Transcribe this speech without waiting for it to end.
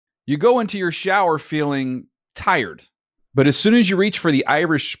You go into your shower feeling tired, but as soon as you reach for the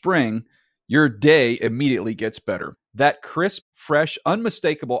Irish Spring, your day immediately gets better. That crisp, fresh,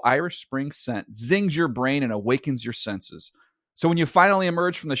 unmistakable Irish Spring scent zings your brain and awakens your senses. So when you finally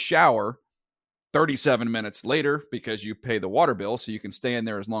emerge from the shower 37 minutes later, because you pay the water bill so you can stay in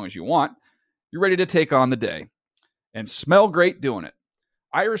there as long as you want, you're ready to take on the day and smell great doing it.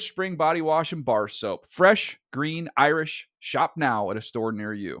 Irish Spring Body Wash and Bar Soap. Fresh, green, Irish. Shop now at a store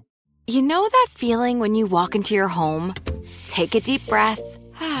near you. You know that feeling when you walk into your home, take a deep breath,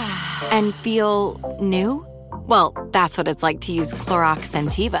 and feel new? Well, that's what it's like to use Clorox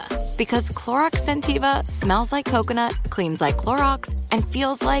Scentiva. Because Clorox Scentiva smells like coconut, cleans like Clorox, and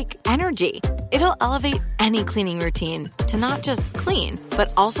feels like energy. It'll elevate any cleaning routine to not just clean,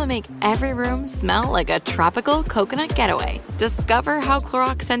 but also make every room smell like a tropical coconut getaway. Discover how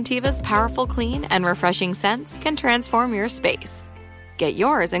Clorox Scentiva's powerful clean and refreshing scents can transform your space. Get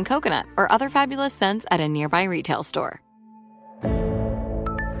yours in coconut or other fabulous scents at a nearby retail store.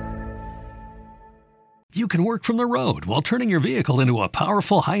 You can work from the road while turning your vehicle into a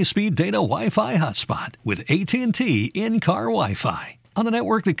powerful high-speed data Wi-Fi hotspot with AT&T in-car Wi-Fi. On a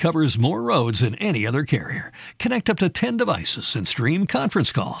network that covers more roads than any other carrier. Connect up to 10 devices and stream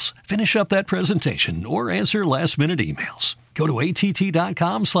conference calls. Finish up that presentation or answer last-minute emails. Go to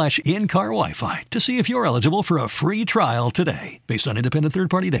att.com/in-car Wi-Fi to see if you're eligible for a free trial today. Based on independent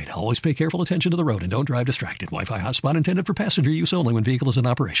third-party data, always pay careful attention to the road and don't drive distracted. Wi-Fi hotspot intended for passenger use only when vehicle is in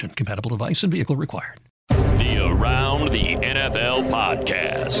operation. Compatible device and vehicle required. The Around the NFL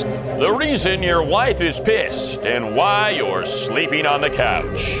podcast. The reason your wife is pissed and why you're sleeping on the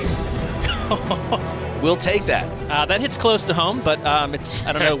couch. We'll take that. That hits close to home, but it's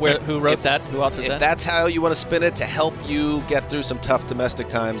I don't know who wrote who authored that. If that's how you want to spin it to help you get through some tough domestic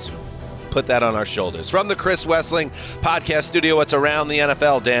times, put that on our shoulders. From the Chris Wessling podcast studio, it's Around the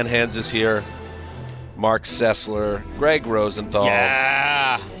NFL. Dan Hands is here. Mark Sessler, Greg Rosenthal.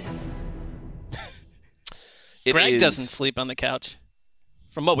 Yeah. Greg doesn't sleep on the couch,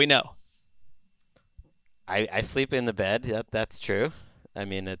 from what we know. I sleep in the bed. Yep, that's true. I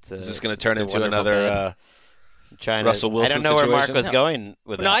mean, it's. Is this going to turn into another Russell Wilson I don't know situation? where Mark was going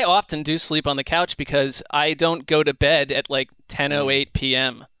with that. No, I often do sleep on the couch because I don't go to bed at like 10:08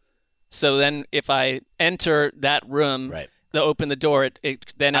 p.m. So then if I enter that room, open the door,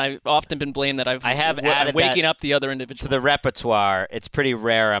 then I've often been blamed that I'm waking up the other individual. To the repertoire, it's pretty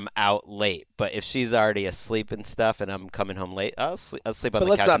rare I'm out late. But if she's already asleep and stuff and I'm coming home late, I'll sleep on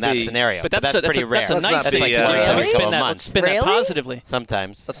the couch in that scenario. But that's pretty rare. That's a nice thing to do. Spin that positively.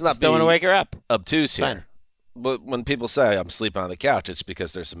 Sometimes. Let's not still want to wake her up. Obtuse here. Fine. But when people say I'm sleeping on the couch, it's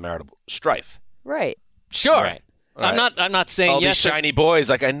because there's some marital strife. Right. Sure. Right. I'm not saying all yes. These shiny boys,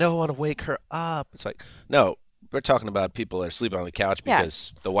 like, I know I want to wake her up. It's like, no. We're talking about people that are sleeping on the couch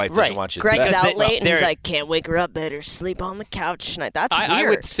because the wife doesn't want you to Greg's bed. out late and he's like, can't wake her up, better sleep on the couch tonight. That's weird. I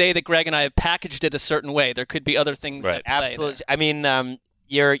would say that Greg and I have packaged it a certain way. There could be other things at play. Absolutely. I mean,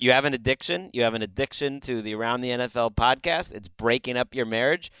 you have an addiction. You have an addiction to the Around the NFL podcast. It's breaking up your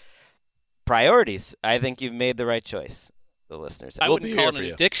marriage. Priorities. I think you've made the right choice, the listeners. I wouldn't call it an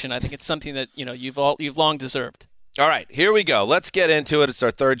addiction. I think it's something that you've long deserved. All right, here we go. Let's get into it. It's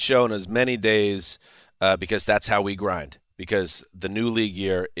our third show in as many days because that's how we grind. Because the new league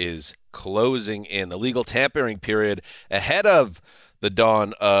year is closing in. The legal tampering period ahead of the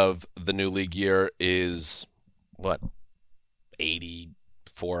dawn of the new league year is,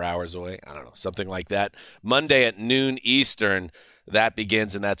 84 hours away? I don't know, something like that. Monday at noon Eastern, that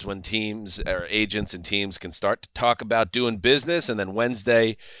begins, and that's when teams or agents and teams can start to talk about doing business. And then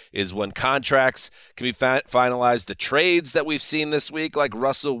Wednesday is when contracts can be finalized. The trades that we've seen this week, like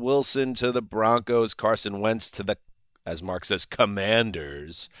Russell Wilson to the Broncos, Carson Wentz to the, as Mark says,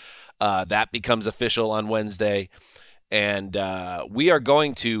 Commanders, that becomes official on Wednesday. And we are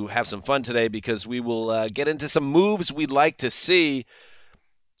going to have some fun today because we will get into some moves we'd like to see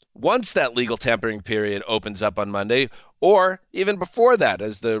once that legal tampering period opens up on Monday, or even before that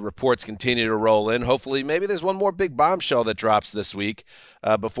as the reports continue to roll in. Hopefully, maybe there's one more big bombshell that drops this week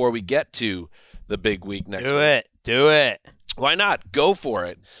before we get to the big week next week. Do it. Why not? Go for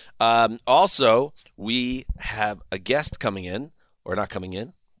it. Also, we have a guest coming in, or not coming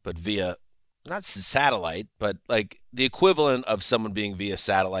in, but via, not satellite, but like the equivalent of someone being via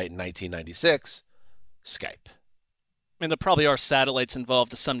satellite in 1996, Skype. I mean, there probably are satellites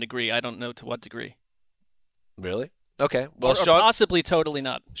involved to some degree. I don't know to what degree. Really? Okay. Well, or possibly totally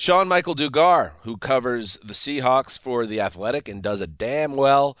not. Sean Michael Dugar, who covers the Seahawks for The Athletic and does it damn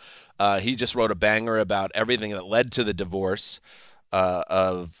well. He just wrote a banger about everything that led to the divorce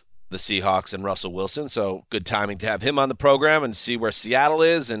of the Seahawks and Russell Wilson. So good timing to have him on the program and see where Seattle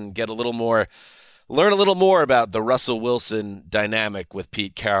is and learn a little more about the Russell Wilson dynamic with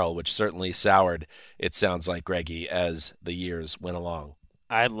Pete Carroll, which certainly soured, it sounds like, Greggy, as the years went along.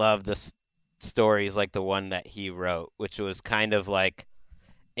 I love the stories like the one that he wrote, which was kind of like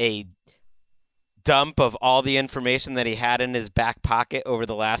a dump of all the information that he had in his back pocket over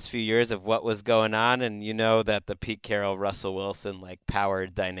the last few years of what was going on. And you know that the Pete Carroll, Russell Wilson, like power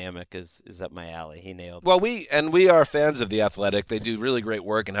dynamic is up my alley. He nailed it. Well, we are fans of The Athletic. They do really great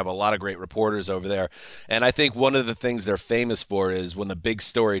work and have a lot of great reporters over there. And I think one of the things they're famous for is when the big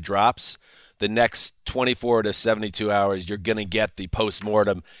story drops, the next 24 to 72 hours, you're going to get the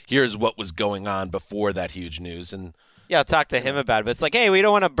postmortem. Here's what was going on before that huge news. And yeah, I'll talk to him about it. But it's like, hey, we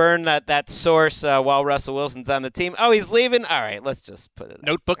don't want to burn that source while Russell Wilson's on the team. Oh, he's leaving? All right, let's just put it out.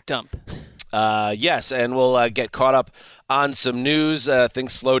 Notebook dump. Yes, and we'll get caught up on some news.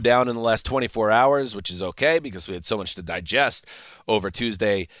 Things slowed down in the last 24 hours, which is okay because we had so much to digest over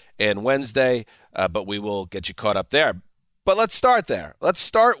Tuesday and Wednesday, but we will get you caught up there. But let's start there. Let's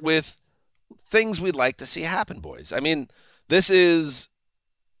start with things we'd like to see happen, boys. I mean, this is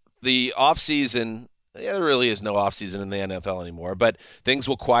the offseason. Yeah, there really is no offseason in the NFL anymore, but things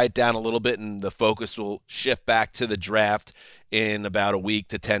will quiet down a little bit and the focus will shift back to the draft in about a week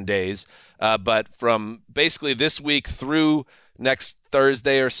to 10 days. But from basically this week through next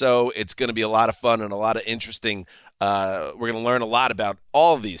Thursday or so, it's going to be a lot of fun and a lot of interesting. We're going to learn a lot about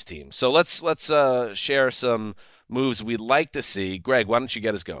all of these teams. So let's share some moves we'd like to see. Greg, why don't you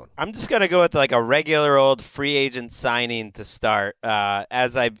get us going? I'm just going to go with like a regular old free agent signing to start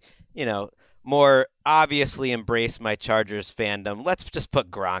as I, more obviously embrace my Chargers fandom. Let's just put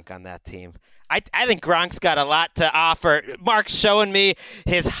Gronk on that team. I think Gronk's got a lot to offer. Mark's showing me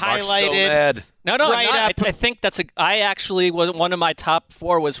his highlighted. Mark's so mad. No, I think I actually was one of my top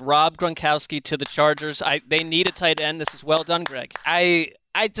 4 was Rob Gronkowski to the Chargers. They need a tight end. This is well done, Greg.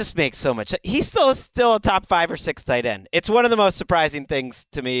 I just make so much. He's still a top 5 or 6 tight end. It's one of the most surprising things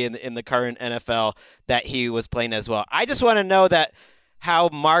to me in the current NFL that he was playing as well. I just want to know that how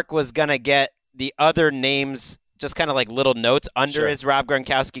Mark was going to get the other names, just kind of like little notes under his Rob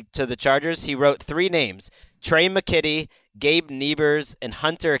Gronkowski to the Chargers. He wrote 3 names, Trey McKitty, Gabe Nevers, and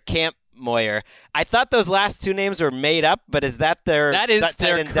Hunter Kampmoyer. I thought those last 2 names were made up, but is that their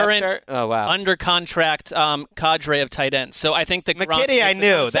current under contract cadre of tight ends? So I think the McKitty I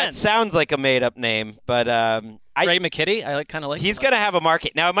knew. That sounds like a made-up name, but Trey McKitty, I kind of like. He's going to have a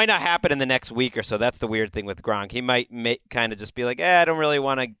market. Now, it might not happen in the next week or so. That's the weird thing with Gronk. He might kind of just be like, I don't really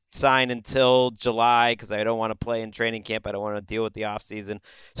want to sign until July because I don't want to play in training camp. I don't want to deal with the offseason.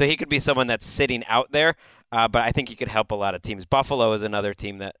 So he could be someone that's sitting out there, but I think he could help a lot of teams. Buffalo is another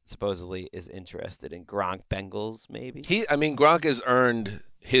team that supposedly is interested in Gronk. Bengals, maybe? Gronk has earned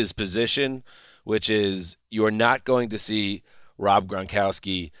his position, which is you're not going to see Rob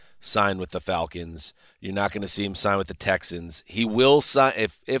Gronkowski sign with the Falcons. You're not going to see him sign with the Texans. He will sign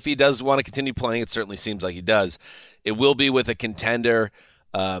if he does want to continue playing. It certainly seems like he does. It will be with a contender.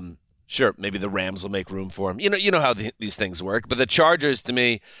 Sure, maybe the Rams will make room for him. You know how these things work. But the Chargers, to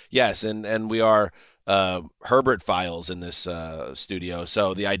me, yes, and we are Herbert files in this studio.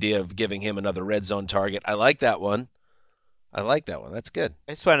 So the idea of giving him another red zone target, I like that one. That's good.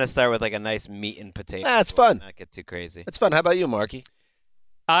 I just want to start with like a nice meat and potato. That's fun. Not get too crazy. It's fun. How about you, Marky?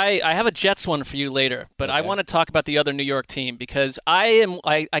 I have a Jets one for you later, but okay. I want to talk about the other New York team because I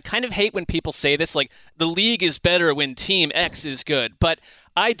kind of hate when people say this, like the league is better when team X is good. But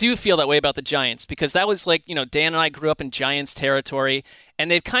I do feel that way about the Giants because that was like, Dan and I grew up in Giants territory,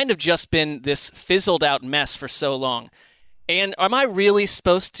 and they've kind of just been this fizzled out mess for so long. And am I really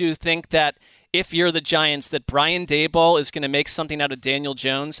supposed to think that if you're the Giants that Brian Daboll is going to make something out of Daniel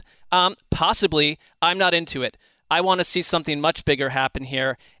Jones? Possibly. I'm not into it. I want to see something much bigger happen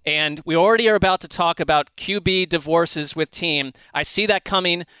here. And we already are about to talk about QB divorces with team. I see that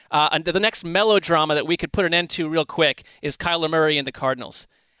coming. And the next melodrama that we could put an end to real quick is Kyler Murray and the Cardinals.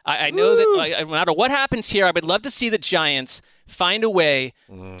 I know that no matter what happens here, I would love to see the Giants find a way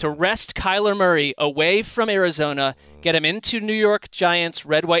to wrest Kyler Murray away from Arizona, get him into New York Giants,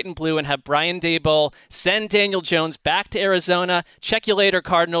 red, white, and blue, and have Brian Daboll send Daniel Jones back to Arizona. Check you later,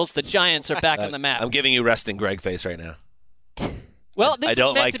 Cardinals. The Giants are back on the map. I'm giving you resting Greg face right now. Well, this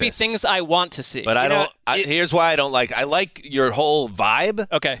is meant to be things I want to see. But here's why I don't like. I like your whole vibe.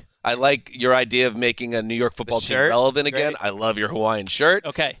 Okay. I like your idea of making a New York football team relevant again. I love your Hawaiian shirt.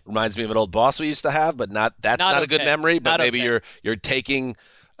 Okay. Reminds me of an old boss we used to have, but that's not a good memory. But maybe you're taking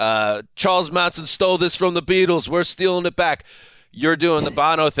Charles Manson stole this from the Beatles. We're stealing it back. you're doing the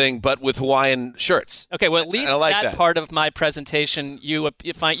Bono thing, but with Hawaiian shirts. Okay, well, at least that part of my presentation you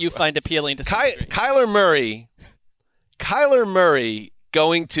find appealing to some degree. Kyler Murray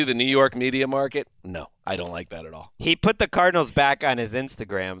going to the New York media market? No, I don't like that at all. He put the Cardinals back on his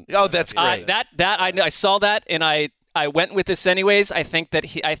Instagram. Oh, that's great. I saw that, and I went with this anyways. I think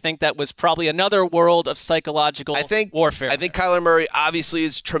that was probably another world of psychological warfare. I think Kyler Murray obviously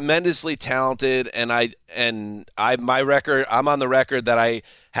is tremendously talented, and I'm on the record that I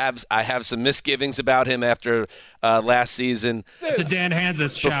have some misgivings about him after last season. It's a Dan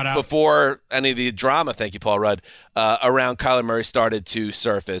Hanzus shout out. Before any of the drama, thank you, Paul Rudd, around Kyler Murray started to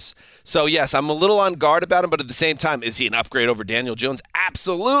surface. So, yes, I'm a little on guard about him, but at the same time, is he an upgrade over Daniel Jones?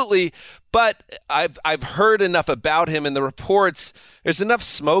 Absolutely. But I've heard enough about him in the reports. There's enough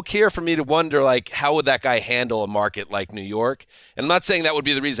smoke here for me to wonder, like, how would that guy handle a market like New York? And I'm not saying that would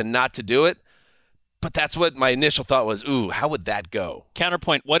be the reason not to do it, but that's what my initial thought was. Ooh, how would that go?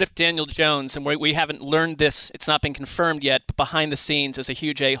 Counterpoint, what if Daniel Jones, and we haven't learned this, it's not been confirmed yet, but behind the scenes is a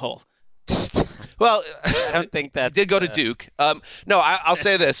huge a-hole? Well, I don't think that did go to Duke. No, I'll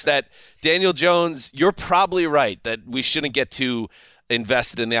say this, that Daniel Jones, you're probably right that we shouldn't get too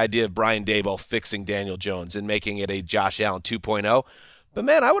invested in the idea of Brian Daboll fixing Daniel Jones and making it a Josh Allen 2.0. But,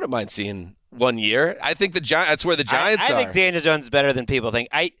 man, I wouldn't mind seeing 1 year. I think that's where the Giants are. I think Daniel Jones is better than people think.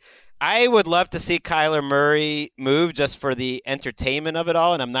 I would love to see Kyler Murray move just for the entertainment of it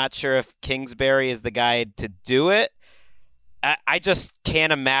all, and I'm not sure if Kingsbury is the guy to do it. I just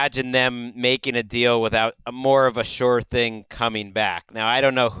can't imagine them making a deal without more of a sure thing coming back. Now, I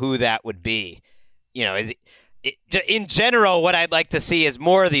don't know who that would be. You know, in general, what I'd like to see is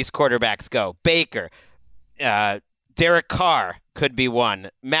more of these quarterbacks go. Baker, Derek Carr could be one.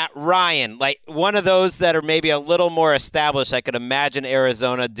 Matt Ryan, like one of those that are maybe a little more established. I could imagine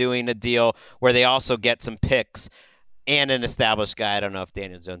Arizona doing a deal where they also get some picks and an established guy. I don't know if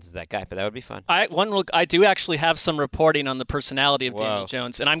Daniel Jones is that guy, but that would be fun. I do actually have some reporting on the personality of Daniel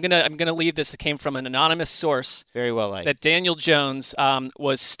Jones, and I'm gonna leave this. It came from an anonymous source. It's very well liked. That Daniel Jones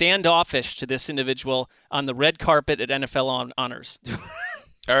was standoffish to this individual on the red carpet at NFL honors.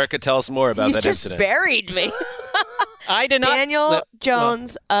 Erica, tell us more about that incident. You just buried me. I did not. Daniel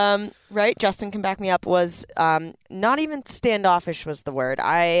Jones, right? Justin can back me up. Was not even standoffish was the word.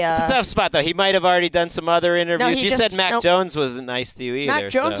 It's a tough spot though. He might have already done some other interviews. No, you said Mac Jones wasn't nice to you either.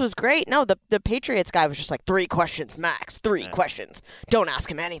 Mac Jones was great. No, the Patriots guy was just like 3 questions max. 3 questions. Don't ask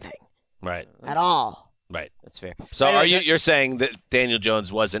him anything. Right. At all. Right. That's fair. So you're saying that Daniel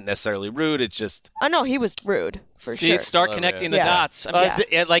Jones wasn't necessarily rude? It's just. Oh no, he was rude for sure. See, start connecting the dots.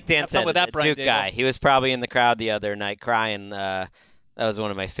 Like Dan said, with that Duke guy. He was probably in the crowd the other night crying. That was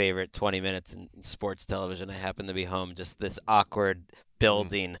one of my favorite 20 minutes in sports television. I happened to be home. Just this awkward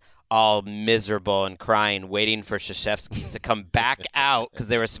building, all miserable and crying, waiting for Krzyzewski to come back out because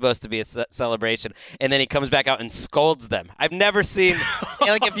they were supposed to be a celebration. And then he comes back out and scolds them. I've never seen,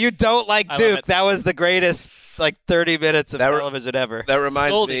 like, if you don't like Duke, that was the greatest, 30 minutes of television ever. That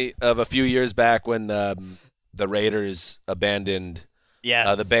reminds me of a few years back when the Raiders abandoned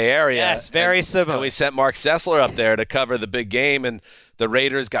the Bay Area. Yes, very similar. And we sent Mark Sessler up there to cover the big game, and the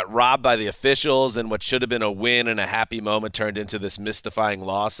Raiders got robbed by the officials, and what should have been a win and a happy moment turned into this mystifying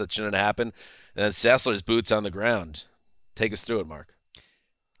loss that shouldn't have happened. And then Sessler's boots on the ground. Take us through it, Mark.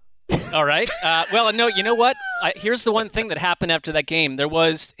 All right. Well, no, you know what? Here's the one thing that happened after that game. There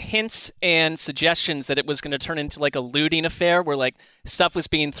was hints and suggestions that it was going to turn into like a looting affair where stuff was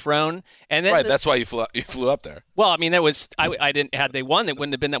being thrown. And then that's why you flew up there. Well, I mean, had they won, it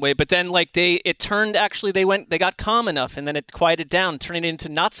wouldn't have been that way. But then they got calm enough and then it quieted down, turning it into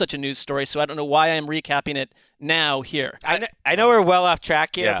not such a news story. So I don't know why I'm recapping it now here. I know we're well off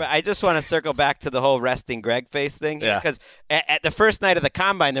track here, but I just want to circle back to the whole resting Greg face thing. Because at the first night of the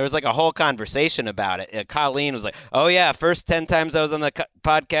Combine, there was a whole conversation about it. Colleen was like, oh, yeah, first 10 times I was on the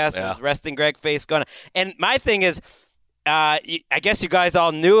podcast, I was resting Greg face going on. And my thing is, I guess you guys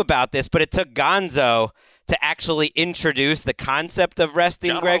all knew about this, but it took Gonzo to actually introduce the concept of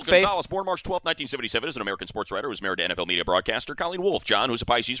resting Greg face. Gonzalez, born March 12, 1977, is an American sports writer who's married to NFL media broadcaster Colleen Wolfe. John, who's a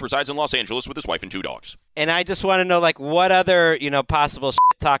Pisces, resides in Los Angeles with his wife and 2 dogs. And I just want to know, what other, possible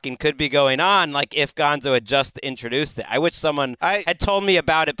shit-talking could be going on, if Gonzo had just introduced it. I wish someone had told me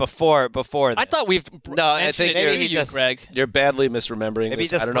about it before this. I thought I think Greg. You're badly misremembering maybe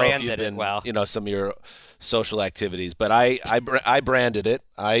this. Just I don't know if you've been, some of your social activities, but I branded it.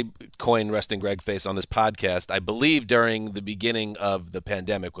 I coined resting Greg face on this podcast, I believe, during the beginning of the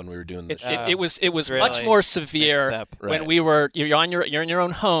pandemic when we were doing this. It was really much more severe when you're in your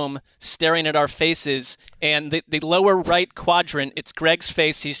own home staring at our faces, and the lower right quadrant, it's Greg's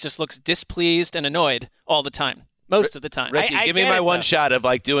face. He just looks displeased and annoyed all the time. most of the time. Ricky, give me my one shot of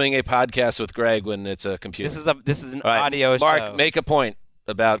like doing a podcast with Greg when it's a computer. This is an audio show. Mark, make a point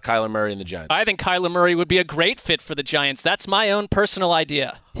about Kyler Murray and the Giants. I think Kyler Murray would be a great fit for the Giants. That's my own personal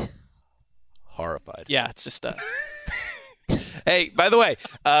idea. Horrified. Yeah, it's just Hey, by the way,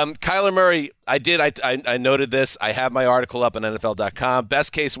 Kyler Murray, I noted this. I have my article up on NFL.com.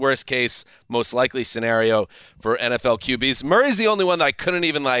 Best case, worst case, most likely scenario for NFL QBs. Murray's the only one that I couldn't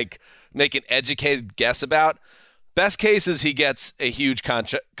even make an educated guess about. Best case is he gets a huge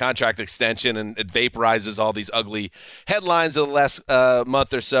contract extension and it vaporizes all these ugly headlines of the last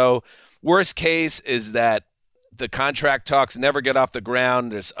month or so. Worst case is that the contract talks never get off the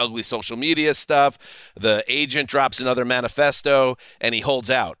ground. There's ugly social media stuff. The agent drops another manifesto and he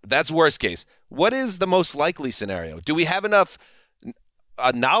holds out. That's worst case. What is the most likely scenario? Do we have enough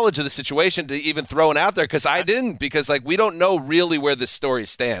knowledge of the situation to even throw it out there? Because I didn't, because we don't know really where this story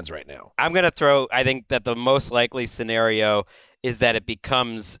stands right now. I'm going to I think that the most likely scenario is that it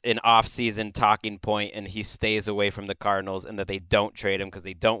becomes an off-season talking point and he stays away from the Cardinals and that they don't trade him because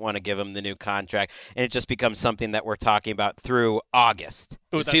they don't want to give him the new contract. And it just becomes something that we're talking about through August.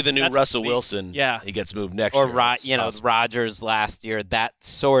 See the new Russell Wilson. Yeah. He gets moved next year. Or, Rodgers last year, that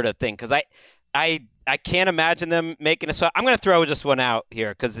sort of thing. Because I can't imagine them making a swap. I'm going to throw just one out here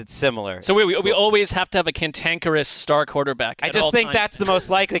because it's similar. So we always have to have a cantankerous star quarterback. I just think that's the most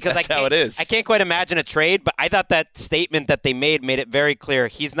likely because that's how it is. I can't quite imagine a trade, but I thought that statement that they made it very clear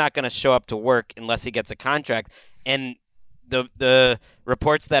he's not going to show up to work unless he gets a contract. And the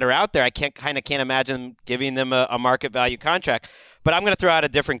reports that are out there, I can't imagine giving them a market value contract. But I'm going to throw out a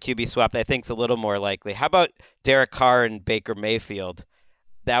different QB swap that I think is a little more likely. How about Derek Carr and Baker Mayfield?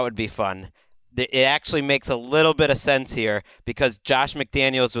 That would be fun. It actually makes a little bit of sense here because Josh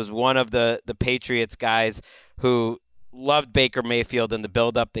McDaniels was one of the Patriots guys who loved Baker Mayfield in the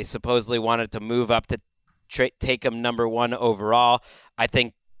build-up. They supposedly wanted to move up to take him number 1 overall. I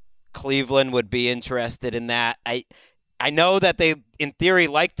think Cleveland would be interested in that. I know that they, in theory,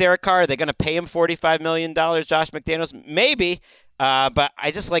 like Derek Carr. Are they going to pay him $45 million, Josh McDaniels? Maybe. But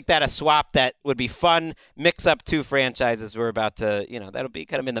I just like that, a swap that would be fun, mix up two franchises. We're about to, that'll be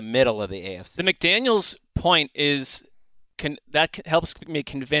kind of in the middle of the AFC. The McDaniels point is that helps me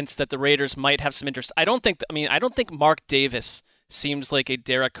convince that the Raiders might have some interest. I don't think Mark Davis seems like a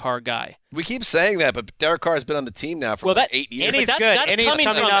Derek Carr guy. We keep saying that, but Derek Carr has been on the team now for 8 years. And he's good. And he's coming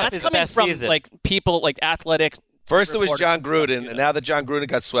off his best season. People like athletic. First it was John Gruden, and now that John Gruden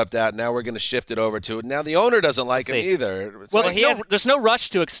got swept out, now we're going to shift it over to it. Now the owner doesn't like him either. There's no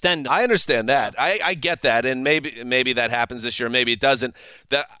rush to extend him. I understand that. I get that, and maybe that happens this year, maybe it doesn't.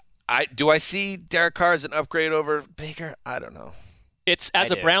 Do I see Derek Carr as an upgrade over Baker? I don't know.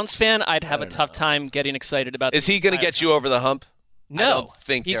 As a Browns fan, I'd have a tough time getting excited about. Is he going to get you over the hump? No, I don't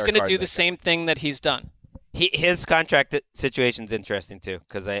think he's going to do the same thing that he's done. His contract situation's interesting too,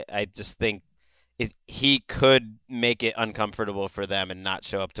 because I just think he could make it uncomfortable for them and not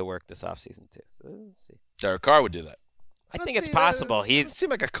show up to work this offseason too. So let's see. Derek Carr would do that. I think it's possible. It doesn't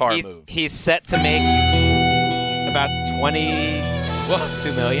seem like a Carr move. He's set to make about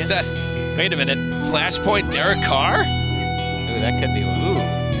 $22 million. Is that? Wait a minute. Flashpoint Derek Carr? Ooh, that could be one. Ooh.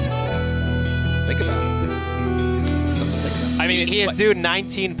 Think about it. Something to think about. I mean, he is due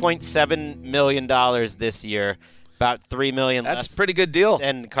 $19.7 million this year. About $3 million less. That's a pretty good deal.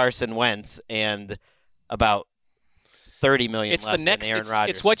 Than Carson Wentz, and about $30 million less than Aaron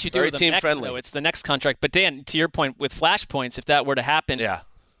Rodgers. It's what you do with the next, though. It's the next contract. But Dan, to your point, with flashpoints, if that were to happen,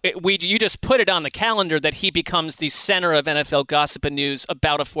 you just put it on the calendar that he becomes the center of NFL gossip and news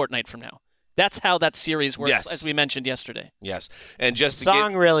about a fortnight from now. That's how that series works, as we mentioned yesterday. Yes, and just the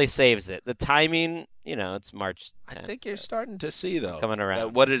song really saves it. The timing, it's March 10th. I think you're starting to see, though, coming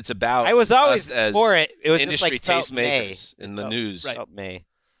around what it's about. I was always as for it. It was industry just like tastemakers in the news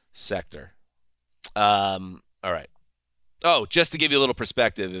sector. All right. Oh, just to give you a little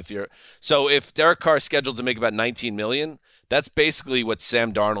perspective, if Derek Carr is scheduled to make about $19 million, that's basically what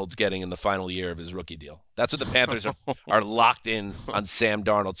Sam Darnold's getting in the final year of his rookie deal. That's what the Panthers are locked in on Sam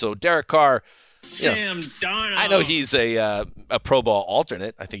Darnold. So Derek Carr, Sam Darnold. I know he's a Pro Bowl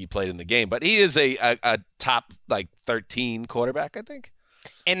alternate. I think he played in the game, but he is a top 13 quarterback, I think.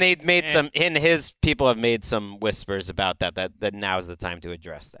 And they made his people have made some whispers about that now is the time to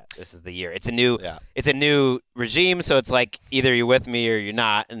address that. This is the year. It's a new regime, so it's like either you're with me or you're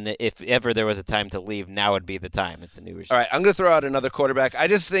not. And if ever there was a time to leave, now would be the time. It's a new regime. All right, I'm going to throw out another quarterback. I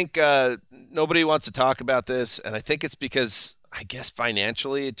just think nobody wants to talk about this, and I think it's because I guess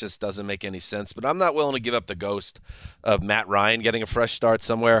financially it just doesn't make any sense. But I'm not willing to give up the ghost of Matt Ryan getting a fresh start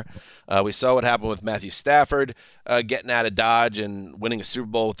somewhere. We saw what happened with Matthew Stafford getting out of Dodge and winning a Super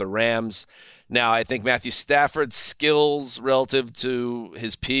Bowl with the Rams. Now, I think Matthew Stafford's skills relative to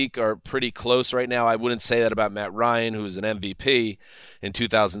his peak are pretty close right now. I wouldn't say that about Matt Ryan, who was an MVP in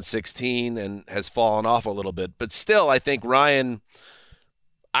 2016 and has fallen off a little bit. But still, I think Ryan,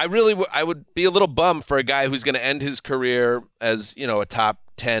 I would be a little bummed for a guy who's going to end his career as, a top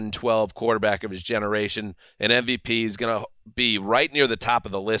 10, 12 quarterback of his generation. An MVP is going to be right near the top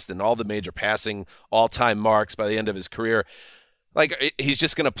of the list in all the major passing all-time marks by the end of his career. Like, he's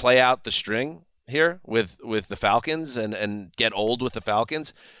just going to play out the string here with the Falcons and get old with the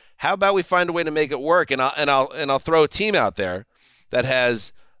Falcons. How about we find a way to make it work? And I'll throw a team out there that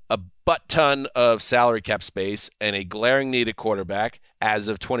has a butt ton of salary cap space and a glaring need at quarterback as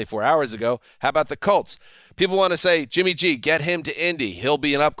of 24 hours ago. How about the Colts? People want to say, Jimmy G, get him to Indy. He'll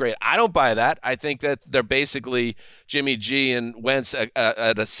be an upgrade. I don't buy that. I think that they're basically Jimmy G and Wentz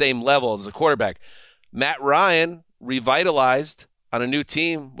at the same level as a quarterback. Matt Ryan, revitalized on a new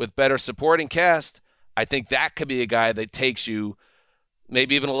team with better supporting cast, I think that could be a guy that takes you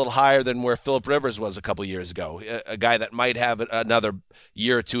maybe even a little higher than where Phillip Rivers was a couple years ago, a guy that might have another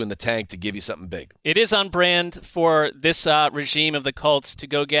year or two in the tank to give you something big. It is on brand for this regime of the Colts to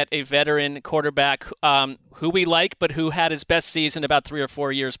go get a veteran quarterback who we like, but who had his best season about 3 or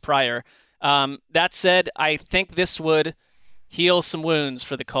 4 years prior. That said, I think this would heal some wounds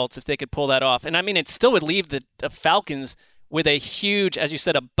for the Colts if they could pull that off. And I mean, it still would leave the Falcons with a huge, as you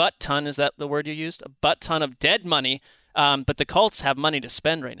said, a butt ton, is that the word you used? A butt ton of dead money. But the Colts have money to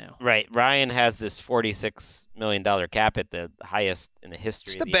spend right now. Right. Ryan has this $46 million cap at the highest in the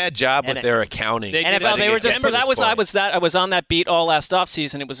history. Just a bad job with their accounting. NFL, they were just. Remember, I was on that beat all last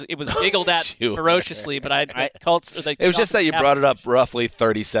offseason. It was giggled at ferociously, but Colts. It was just that you brought it up roughly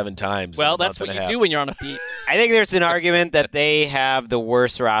 37 times. Well, that's what you do when you're on a beat. I think there's an argument that they have the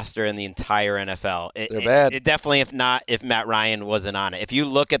worst roster in the entire NFL. They're bad. It definitely, if Matt Ryan wasn't on it. If you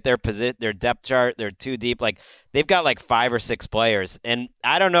look at their depth chart, they're too deep. Like, they've got like 5 or 6 players, and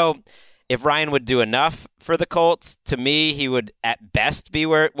I don't know if Ryan would do enough for the Colts. To me, he would at best be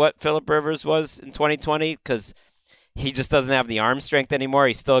what Phillip Rivers was in 2020, because he just doesn't have the arm strength anymore.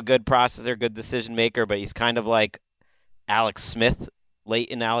 He's still a good processor, good decision maker, but he's kind of like Alex Smith late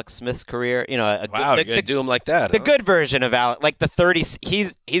in Alex Smith's career. You're going to do him like that. The good version of Alex, like the 30s.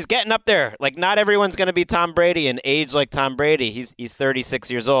 He's getting up there. Like, not everyone's going to be Tom Brady and age like Tom Brady. He's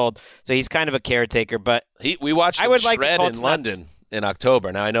 36 years old, so he's kind of a caretaker. But we watched him shred in London in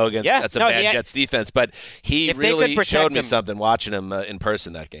October. Now, I know that's a bad Jets defense, but he really showed me something watching him in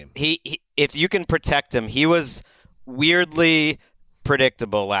person that game. He if you can protect him, he was weirdly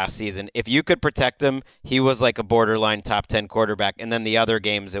predictable last season. If you could protect him, he was like a borderline top 10 quarterback, and then the other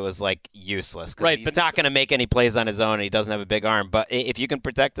games it was like useless. Right, he's not going to make any plays on his own, and he doesn't have a big arm. But if you can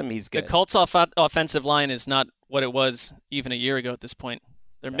protect him, he's good. The Colts' offensive line is not what it was even a year ago at this point.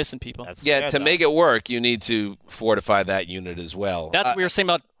 They're missing people. To make it work, you need to fortify that unit as well. That's what we were saying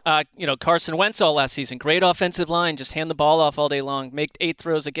about Carson Wentz all last season. Great offensive line, just hand the ball off all day long, make 8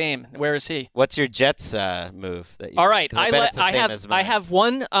 throws a game. Where is he? What's your Jets move? All right, I have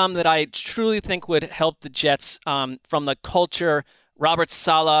one that I truly think would help the Jets from the culture. Robert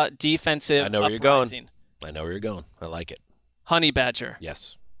Saleh defensive. I know where you're going. I like it. Honey Badger.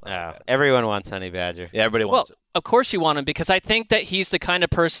 Yes. Everyone wants Honey Badger. Yeah, everybody wants it. Of course you want him, because I think that he's the kind of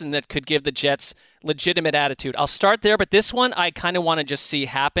person that could give the Jets legitimate attitude. I'll start there, but this one I kind of want to just see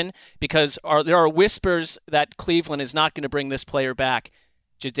happen, because there are whispers that Cleveland is not going to bring this player back.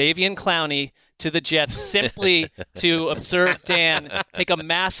 Jadeveon Clowney to the Jets simply to observe Dan take a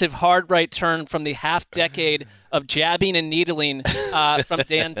massive hard right turn from the half-decade of jabbing and needling from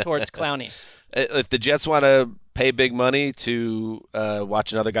Dan towards Clowney. If the Jets want to pay big money to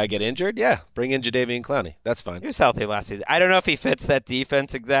watch another guy get injured, bring in Jadeveon Clowney. That's fine. He was healthy last season. I don't know if he fits that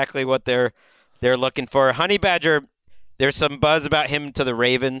defense exactly what they're looking for. Honey Badger, there's some buzz about him to the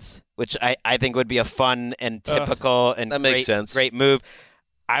Ravens, which I think would be a fun and typical and that makes sense. Great move.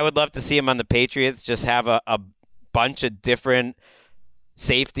 I would love to see him on the Patriots, just have a bunch of different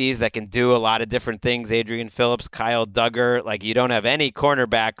safeties that can do a lot of different things. Adrian Phillips, Kyle Duggar. Like, you don't have any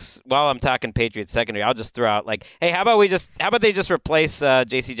cornerbacks. While I'm talking Patriots secondary, I'll just throw out, like, hey, how about they just replace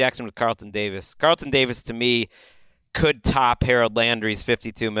J.C. Jackson with Carlton Davis? Carlton Davis, to me, could top Harold Landry's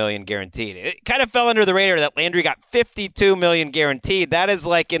 $52 million guaranteed. It kind of fell under the radar that Landry got $52 million guaranteed. That is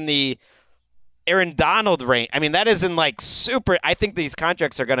like in the Aaron Donald range. I mean, that isn't like super. I think these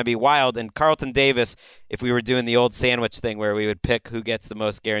contracts are going to be wild. And Carlton Davis, if we were doing the old sandwich thing where we would pick who gets the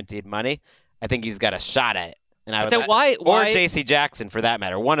most guaranteed money, I think he's got a shot at it. And I would, then why or J.C. Jackson for that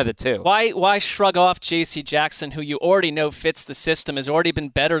matter, one of the two. Why shrug off J.C. Jackson, who you already know fits the system, has already been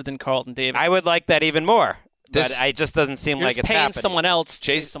better than Carlton Davis? I would like that even more. But it just doesn't seem like it's paying happening. someone else.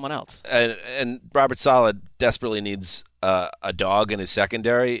 Someone else. And Robert Saleh desperately needs a dog in his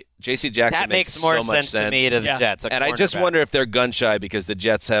secondary. J.C. Jackson makes more so much sense to me to the Jets. And I just wonder if they're gun shy because the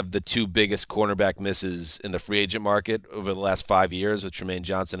Jets have the two biggest cornerback misses in the free agent market over the last 5 years with Tremaine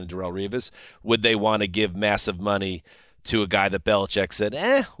Johnson and Darrelle Revis. Would they want to give massive money to a guy that Belichick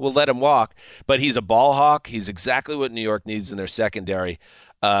said, we'll let him walk? But he's a ball hawk. He's exactly what New York needs in their secondary.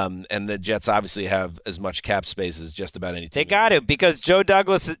 And the Jets obviously have as much cap space as just about any team. They got to, because Joe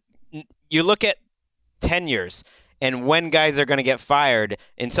Douglas, you look at tenures and when guys are going to get fired,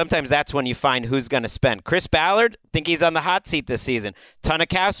 and sometimes that's when you find who's going to spend. Chris Ballard, think he's on the hot seat this season. Ton of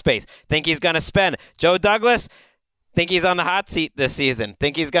cap space. Think he's going to spend. Joe Douglas, think he's on the hot seat this season.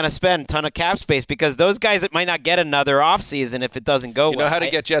 Think he's going to spend ton of cap space because those guys might not get another offseason if it doesn't go well. You know how to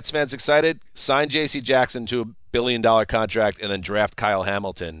get Jets fans excited? Sign J.C. Jackson to $1 billion contract and then draft Kyle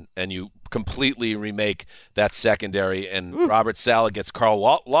Hamilton, and you completely remake that secondary. And Robert Saleh gets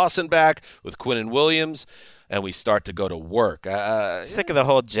Carl Lawson back with Quinnen Williams, and we start to go to work. Sick of the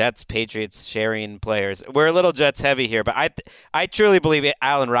whole Jets, Patriots sharing players. We're a little Jets heavy here, but I truly believe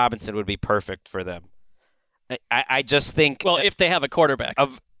Allen Robinson would be perfect for them. I just think... Well, if they have a quarterback.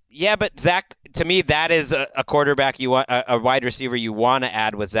 But Zach, to me, that is a quarterback you want, a wide receiver you want to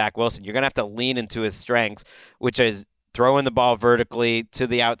add with Zach Wilson. You're going to have to lean into his strengths, which is throwing the ball vertically to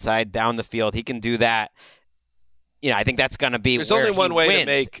the outside, down the field. He can do that. I think that's going to be There's where only one way wins. to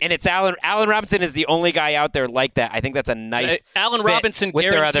make... And it's Allen Robinson is the only guy out there like that. I think that's a nice Allen Robinson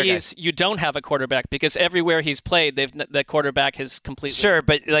guarantees you don't have a quarterback because everywhere he's played, the quarterback has completely... Sure,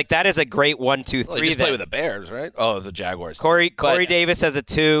 but that is a great 1, 2, 3. He just played with the Bears, right? Oh, the Jaguars. Corey Davis as a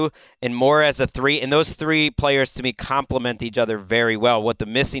 2 and Moore as a 3. And those 3 players, to me, complement each other very well. What the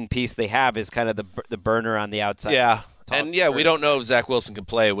missing piece they have is kind of the burner on the outside. Yeah, we don't know if Zach Wilson can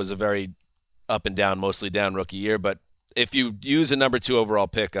play. It was a very up and down, mostly down rookie year. But if you use a number 2 overall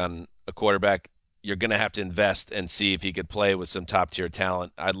pick on a quarterback, you're going to have to invest and see if he could play with some top-tier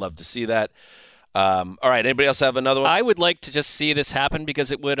talent. I'd love to see that. All right, anybody else have another one? I would like to just see this happen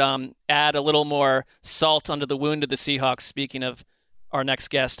because it would add a little more salt under the wound of the Seahawks, speaking of our next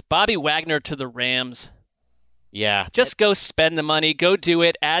guest. Bobby Wagner to the Rams. Yeah. Just go spend the money. Go do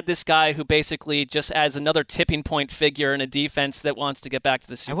it. Add this guy who basically just adds another tipping point figure in a defense that wants to get back to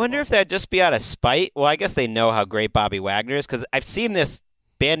the Super Bowl. I wonder if that'd just be out of spite. Well, I guess they know how great Bobby Wagner is because I've seen this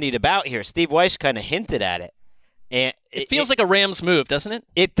bandied about here. Steve Weiss kind of hinted at it. And it feels like a Rams move, doesn't it?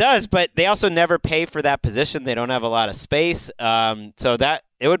 It does, but they also never pay for that position. They don't have a lot of space. So that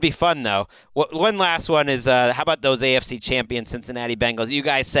it would be fun, though. One last one is, how about those AFC champion Cincinnati Bengals? You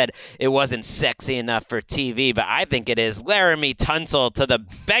guys said it wasn't sexy enough for TV, but I think it is. Laramie Tunsil to the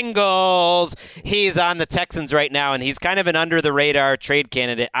Bengals. He's on the Texans right now, and he's kind of an under-the-radar trade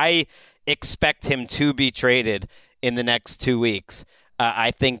candidate. I expect him to be traded in the next 2 weeks.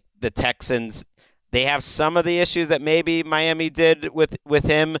 I think the Texans... They have some of the issues that maybe Miami did with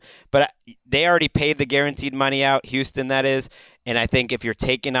him, but they already paid the guaranteed money out, Houston that is, and I think if you're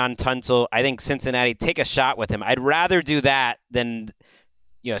taking on Tunsil, I think Cincinnati, take a shot with him. I'd rather do that than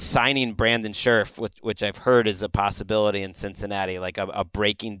signing Brandon Scherf, which I've heard is a possibility in Cincinnati, like a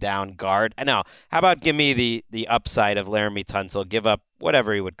breaking down guard. I know. How about give me the upside of Laramie Tunsil, give up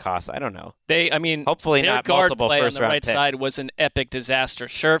whatever he would cost. I don't know. Hopefully their not guard multiple play first on the round right picks. side was an epic disaster.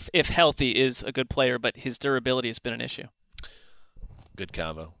 Scherf, if healthy, is a good player, but his durability has been an issue. Good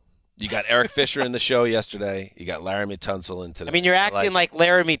combo. You got Eric Fisher in the show yesterday. You got Laramie Tunsil in today. I mean, you're acting like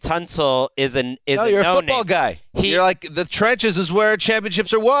Laramie Tunsil is no, you're a football guy. You're like, the trenches is where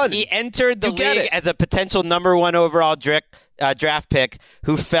championships are won. He entered the league as a potential number 1 overall draft pick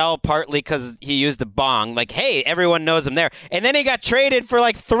who fell partly because he used a bong. Like, hey, everyone knows him there. And then he got traded for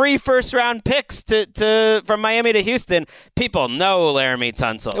like 3 first-round picks from Miami to Houston. People know Laramie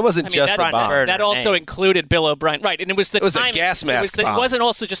Tunsil. It wasn't just a bong. That also inclued Bill O'Brien. Right, and it was the It was time, a gas mask bong. It wasn't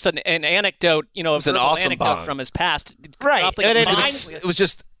also just an anecdote, it was an awesome anecdote bong. from his past. Right. It was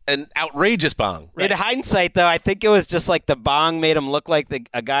just an outrageous bong. Right. In hindsight, though, I think it was just like the bong made him look like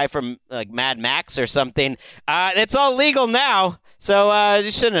a guy from like Mad Max or something. It's all legal now, so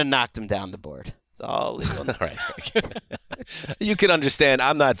you shouldn't have knocked him down the board. It's all legal now. Right. You can understand.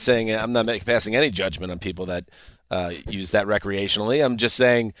 I'm not saying it. I'm not passing any judgment on people that use that recreationally. I'm just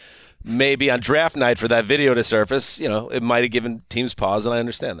saying maybe on draft night for that video to surface, it might have given teams pause, and I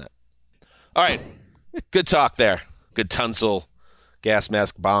understand that. All right. Good talk there. Good Tunsil gas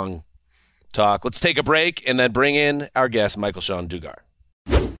mask bong talk. Let's take a break and then bring in our guest, Michael Sean Dugar.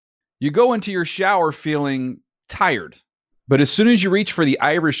 You go into your shower feeling tired. But as soon as you reach for the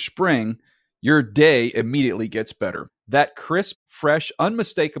Irish Spring, your day immediately gets better. That crisp, fresh,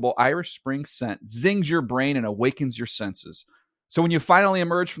 unmistakable Irish Spring scent zings your brain and awakens your senses. So when you finally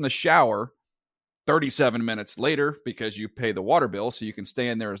emerge from the shower 37 minutes later, because you pay the water bill so you can stay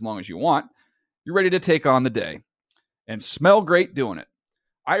in there as long as you want, you're ready to take on the day. And smell great doing it.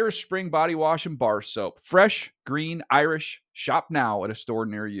 Irish Spring Body Wash and Bar Soap. Fresh, green, Irish. Shop now at a store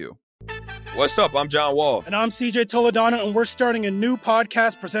near you. What's up? I'm John Wall. And I'm CJ Toledano, and we're starting a new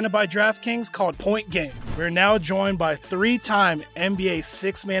podcast presented by DraftKings called Point Game. We're now joined by 3-time NBA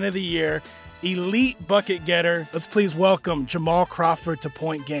Sixth Man of the Year, elite bucket getter. Let's please welcome Jamal Crawford to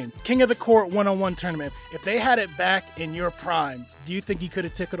Point Game. King of the Court one-on-one tournament. If they had it back in your prime, do you think you could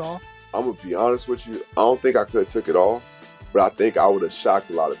have took it all? I'm going to be honest with you. I don't think I could have took it all, but I think I would have shocked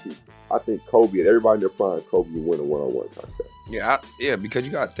a lot of people. I think Kobe and everybody in their prime, Kobe would win a one-on-one contest. Yeah, because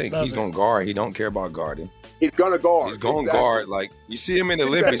you got to think. He's going to guard. He don't care about guarding. He's going to guard. He's going to guard. Like, you see him in the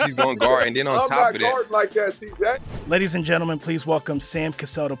Olympics, he's going to guard. And then on top of that. I'm not guarding like that, CJ. Ladies and gentlemen, please welcome Sam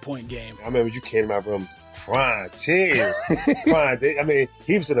Cassell to Point Game. I remember you came out from crying, tears. Crying. I mean,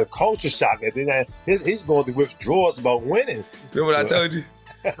 he was in a culture shock. And then he's going through withdrawals about winning. Remember what I told you?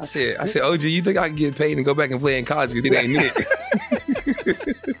 I said, OG, you think I can get paid and go back and play in college because it ain't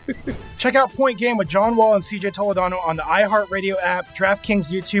it? Check out Point Game with John Wall and CJ Toledano on the iHeartRadio app,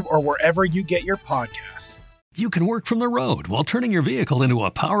 DraftKings YouTube, or wherever you get your podcasts. You can work from the road while turning your vehicle into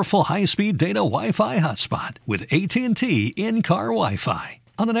a powerful high-speed data Wi-Fi hotspot with AT&T in-car Wi-Fi.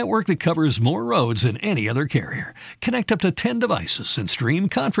 On a network that covers more roads than any other carrier. Connect up to 10 devices and stream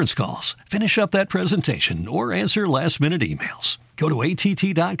conference calls. Finish up that presentation or answer last-minute emails. Go to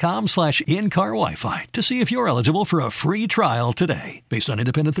att.com/in-car Wi-Fi to see if you're eligible for a free trial today. Based on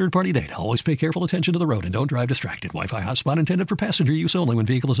independent third-party data, always pay careful attention to the road and don't drive distracted. Wi-Fi hotspot intended for passenger use only when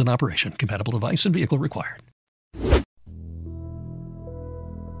vehicle is in operation. Compatible device and vehicle required.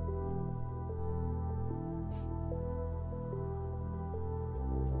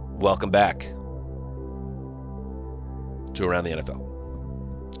 Welcome back to Around the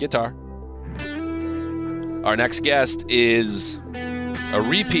NFL. Guitar. Our next guest is a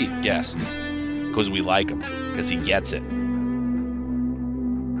repeat guest because we like him, because he gets it.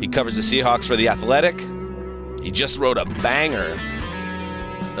 He covers the Seahawks for The Athletic. He just wrote a banger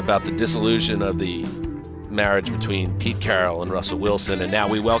about the dissolution of the marriage between Pete Carroll and Russell Wilson, and now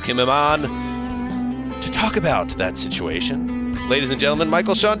we welcome him on to talk about that situation. Ladies and gentlemen,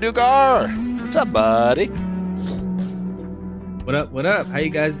 Michael Sean Dugar. What's up, buddy? What up? What up? How you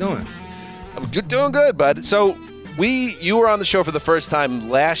guys doing? I'm doing good, bud. So you were on the show for the first time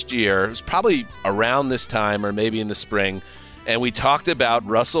last year. It was probably around this time or maybe in the spring. And we talked about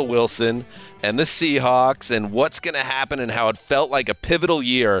Russell Wilson and the Seahawks and what's going to happen and how it felt like a pivotal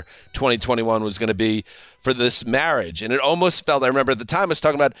year 2021 was going to be for this marriage. And it almost felt, I remember at the time I was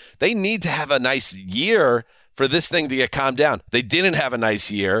talking about, they need to have a nice year for this thing to get calmed down. They didn't have a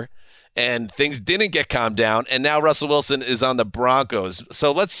nice year, and things didn't get calmed down, and now Russell Wilson is on the Broncos.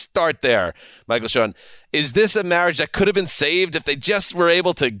 So let's start there, Michael Sean. Is this a marriage that could have been saved if they just were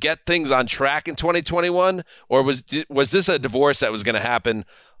able to get things on track in 2021, or was this a divorce that was going to happen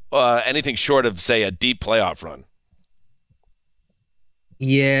anything short of, say, a deep playoff run?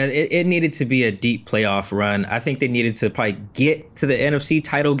 Yeah, it needed to be a deep playoff run. I think they needed to probably get to the NFC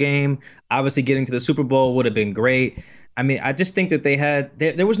title game. Obviously, getting to the Super Bowl would have been great. I mean, I just think that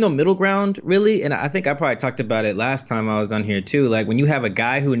there was no middle ground, really. And I think I probably talked about it last time I was on here, too. Like, when you have a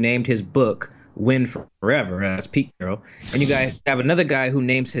guy who named his book Win Forever, as Pete Carroll, and you guys have another guy who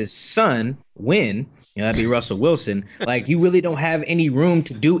names his son Win, that'd be Russell Wilson. Like, you really don't have any room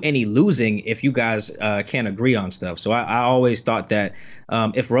to do any losing if you guys can't agree on stuff. So I always thought that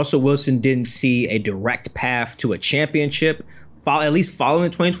if Russell Wilson didn't see a direct path to a championship, at least following the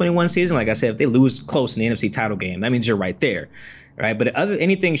 2021 season, like I said, if they lose close in the NFC title game, that means you're right there. Right. But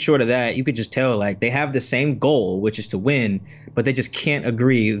anything short of that, you could just tell, like, they have the same goal, which is to win, but they just can't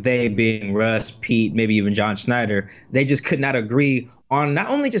agree. They being Russ, Pete, maybe even John Schneider, they just could not agree on not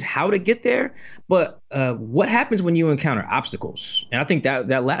only just how to get there, but what happens when you encounter obstacles. And I think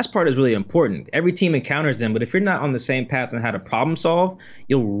that last part is really important. Every team encounters them, but if you're not on the same path on how to problem solve,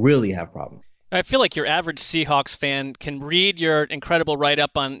 you'll really have problems. I feel like your average Seahawks fan can read your incredible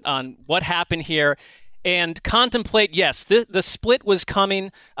write-up on what happened here and contemplate, yes, the split was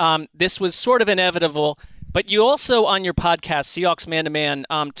coming. This was sort of inevitable. But you also, on your podcast, Seahawks Man to Man,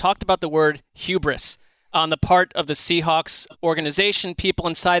 talked about the word hubris on the part of the Seahawks organization, people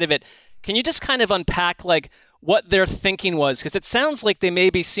inside of it. Can you just kind of unpack, like, what their thinking was? Because it sounds like they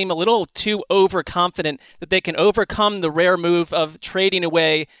maybe seem a little too overconfident that they can overcome the rare move of trading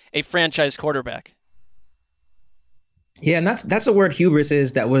away a franchise quarterback. Yeah, and that's a word hubris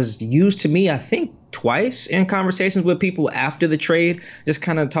is that was used to me, I think, twice in conversations with people after the trade, just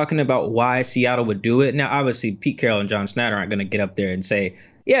kind of talking about why Seattle would do it. Now, obviously, Pete Carroll and John Snyder aren't going to get up there and say,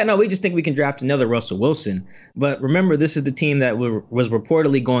 yeah, no, we just think we can draft another Russell Wilson. But remember, this is the team that was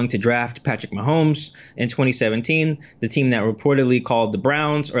reportedly going to draft Patrick Mahomes in 2017, the team that reportedly called the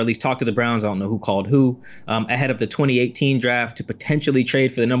Browns, or at least talked to the Browns, I don't know who called who, ahead of the 2018 draft to potentially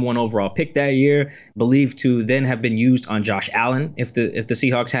trade for the number 1 overall pick that year, believed to then have been used on Josh Allen if the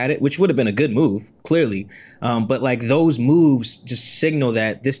Seahawks had it, which would have been a good move, clearly. But like those moves just signal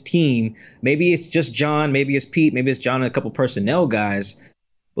that this team, maybe it's just John, maybe it's Pete, maybe it's John and a couple personnel guys,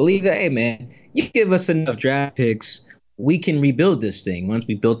 believe that, hey, man, you give us enough draft picks, we can rebuild this thing. Once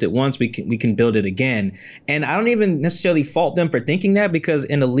we built it once, we can build it again. And I don't even necessarily fault them for thinking that, because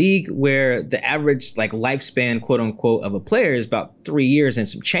in a league where the average like lifespan, quote unquote, of a player is about 3 years and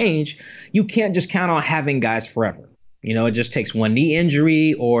some change, you can't just count on having guys forever. You know, it just takes one knee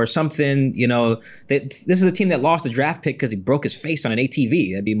injury or something. You know, this is a team that lost a draft pick because he broke his face on an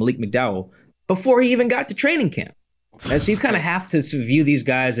ATV. That'd be Malik McDowell before he even got to training camp. And so you kind of have to view these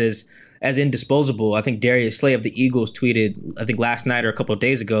guys as indisposable. I think Darius Slay of the Eagles tweeted, I think last night or a couple of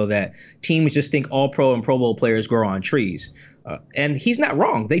days ago, that teams just think All-Pro and Pro Bowl players grow on trees. And he's not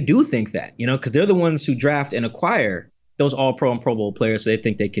wrong. They do think that, you know, because they're the ones who draft and acquire those All-Pro and Pro Bowl players, so they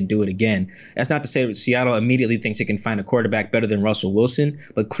think they can do it again. That's not to say that Seattle immediately thinks it can find a quarterback better than Russell Wilson,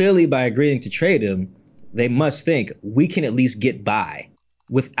 but clearly by agreeing to trade him, they must think we can at least get by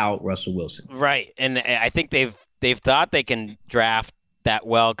without Russell Wilson. Right, and I think they've thought they can draft that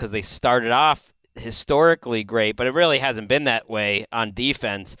well because they started off historically great, but it really hasn't been that way on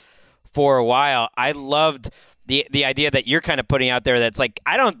defense for a while. I loved the idea that you're kind of putting out there that's like,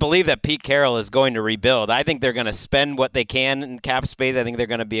 I don't believe that Pete Carroll is going to rebuild. I think they're going to spend what they can in cap space. I think they're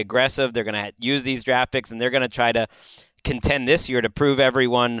going to be aggressive. They're going to use these draft picks, and they're going to try to contend this year to prove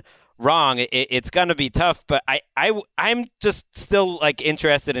everyone wrong. It's going to be tough, but I'm just still like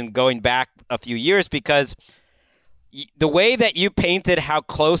interested in going back a few years, because the way that you painted how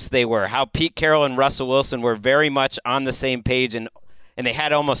close they were, how Pete Carroll and Russell Wilson were very much on the same page, and they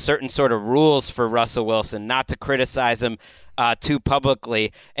had almost certain sort of rules for Russell Wilson not to criticize him too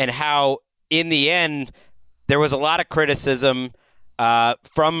publicly, and how in the end there was a lot of criticism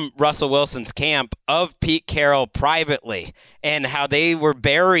from Russell Wilson's camp of Pete Carroll privately, and how they were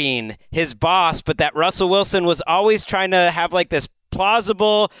burying his boss, but that Russell Wilson was always trying to have like this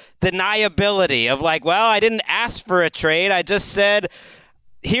plausible deniability of like, well, I didn't ask for a trade. I just said,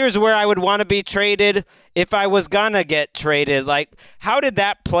 here's where I would want to be traded if I was going to get traded. Like, how did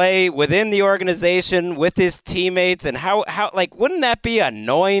that play within the organization with his teammates? And how like, wouldn't that be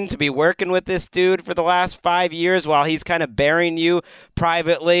annoying to be working with this dude for the last 5 years while he's kind of burying you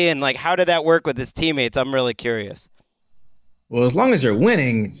privately? And like, how did that work with his teammates? I'm really curious. Well, as long as they're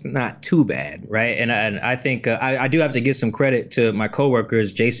winning, it's not too bad, right? And I think I do have to give some credit to my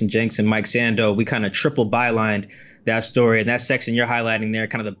coworkers, Jason Jenks and Mike Sando. We kind of triple bylined that story, and that section you're highlighting there,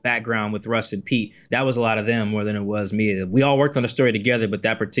 kind of the background with Russ and Pete. That was a lot of them more than it was me. We all worked on the story together, but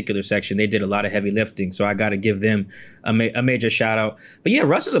that particular section, they did a lot of heavy lifting. So I got to give them a major shout out. But yeah,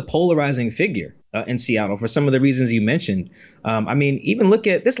 Russ is a polarizing figure in Seattle for some of the reasons you mentioned. I mean, even look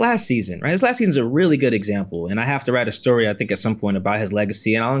at this last season, right? This last season is a really good example. And I have to write a story, I think, at some point about his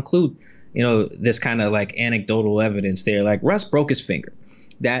legacy. And I'll include, you know, this kind of like anecdotal evidence there. Like, Russ broke his finger.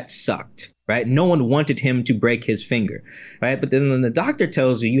 That sucked, right? No one wanted him to break his finger, right? But then when the doctor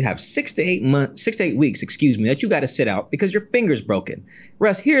tells you have 6 to 8 weeks, that you got to sit out because your finger's broken.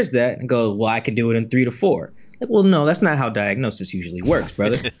 Russ hears that and goes, well, I can do it in 3 to 4. Like, well, no, that's not how diagnosis usually works,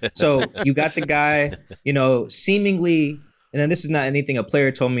 brother. So you got the guy, you know, seemingly, and then this is not anything a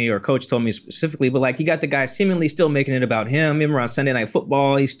player told me or coach told me specifically, but like, you got the guy seemingly still making it about him. Remember on Sunday Night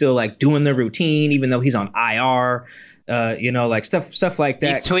Football, he's still like doing the routine, even though he's on IR. You know, like stuff like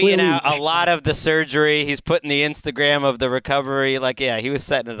that. He's tweeting out a lot of the surgery. He's putting the Instagram of the recovery. Like, yeah, he was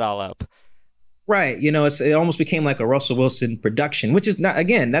setting it all up. Right. You know, it almost became like a Russell Wilson production, which is not,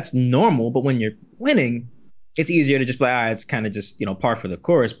 again, that's normal. But when you're winning, it's easier to just be like, all right, it's kind of just, you know, par for the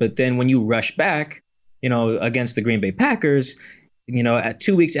course. But then when you rush back, you know, against the Green Bay Packers, you know, at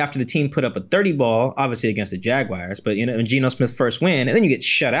 2 weeks after the team put up a 30 ball, obviously against the Jaguars, but, you know, and Geno Smith's first win, and then you get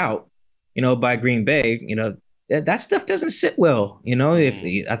shut out, you know, by Green Bay, you know, that stuff doesn't sit well. You know, I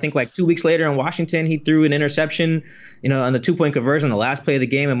think like 2 weeks later in Washington, he threw an interception, you know, on the 2-point conversion, the last play of the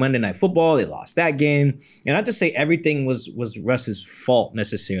game in Monday Night Football. They lost that game. And not to say everything was Russ's fault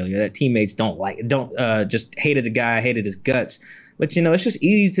necessarily, or that teammates just hated the guy, hated his guts. But, you know, it's just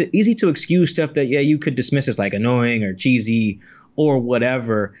easy to excuse stuff that, yeah, you could dismiss as like annoying or cheesy or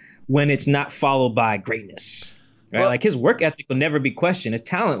whatever when it's not followed by greatness. Right? Well, like his work ethic will never be questioned. His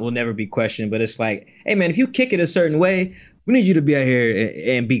talent will never be questioned. But it's like, hey, man, if you kick it a certain way, we need you to be out here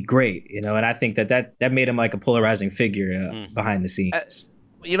and be great. And I think that made him like a polarizing figure behind the scenes.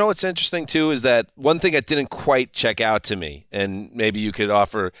 What's interesting, too, is that one thing that didn't quite check out to me, and maybe you could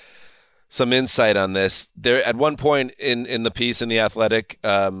offer some insight on this. There, at one point in the piece in The Athletic,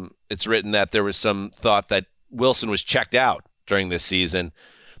 it's written that there was some thought that Wilson was checked out during this season.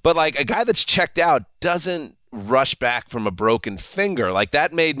 But, like, a guy that's checked out doesn't rush back from a broken finger. Like,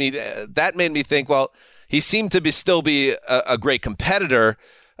 that made me think, well, he seemed to still be a great competitor.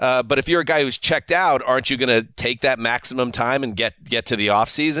 But if you're a guy who's checked out, aren't you going to take that maximum time and get to the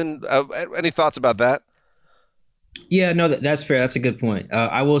offseason? Any thoughts about that? Yeah, no, that's fair. That's a good point.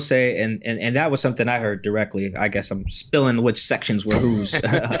 I will say, and that was something I heard directly. I guess I'm spilling which sections were whose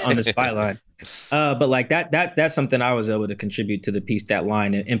on this byline. But like that's something I was able to contribute to the piece, that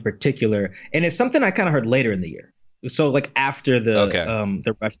line in particular. And it's something I kind of heard later in the year. So like after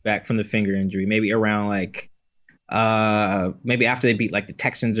the rush back from the finger injury, maybe around like maybe after they beat like the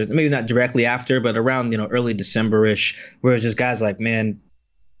Texans, or maybe not directly after, but around early December-ish, where it's just guys like, man,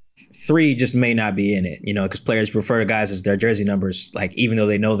 3 just may not be in it, because players refer to guys as their jersey numbers, like even though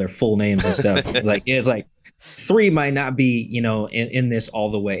they know their full names and stuff. Like it's like 3 might not be in this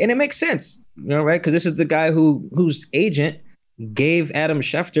all the way, and it makes sense, right? Because this is the guy whose agent gave Adam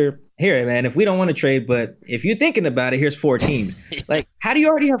Schefter, here, man, if we don't want to trade, but if you're thinking about it, here's 4 teams. Like, how do you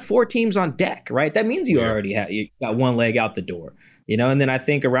already have 4 teams on deck, right? That means you got one leg out the door, And then I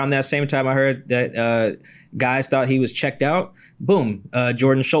think around that same time, I heard that guys thought he was checked out. Boom,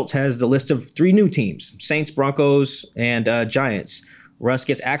 Jordan Schultz has the list of 3 new teams: Saints, Broncos, and Giants. Russ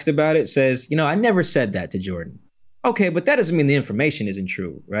gets asked about it, says, I never said that to Jordan. Okay, but that doesn't mean the information isn't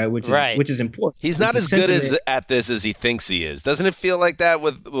true, right? Which is important. He's not as good at this as he thinks he is. Doesn't it feel like that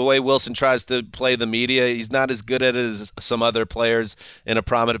with the way Wilson tries to play the media? He's not as good at it as some other players in a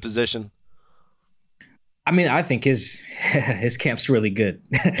prominent position. I mean, I think his camp's really good.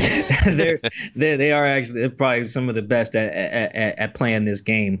 They are actually probably some of the best at playing this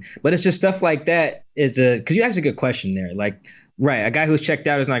game. But it's just stuff like that because you asked a good question there. Like, right, a guy who's checked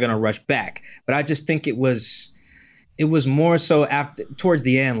out is not going to rush back. But I just think it was more so towards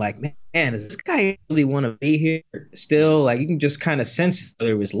the end, like, man, does this guy really want to be here still? Like, you can just kind of sense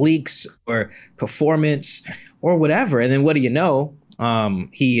whether it was leaks or performance or whatever. And then what do you know?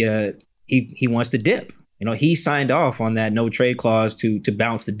 He wants to dip. He signed off on that no trade clause to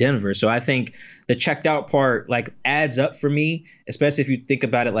bounce to Denver. So I think the checked out part like adds up for me, especially if you think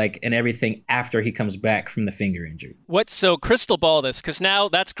about it like and everything after he comes back from the finger injury. So crystal ball this, because now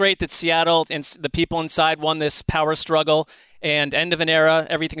that's great that Seattle and the people inside won this power struggle and end of an era,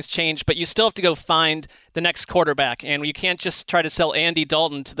 everything's changed, but you still have to go find the next quarterback, and you can't just try to sell Andy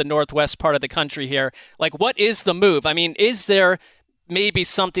Dalton to the northwest part of the country here. Like, what is the move? I mean, is there maybe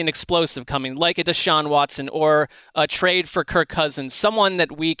something explosive coming, like a Deshaun Watson or a trade for Kirk Cousins, someone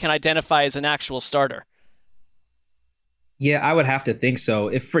that we can identify as an actual starter? Yeah, I would have to think so.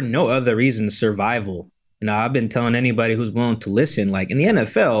 If for no other reason, survival. I've been telling anybody who's willing to listen, like in the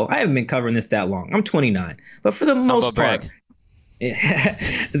NFL, I haven't been covering this that long. I'm 29, but for the most part,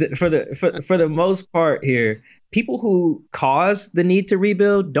 for the most part here, people who cause the need to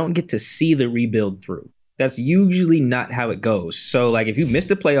rebuild don't get to see the rebuild through. That's usually not how it goes. So, like, if you missed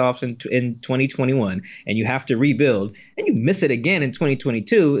the playoffs in 2021 and you have to rebuild and you miss it again in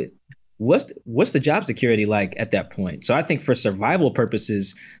 2022, what's the job security like at that point? So I think for survival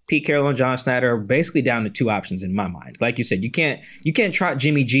purposes, Pete Carroll and John Snyder are basically down to 2 options in my mind. Like you said, you can't trot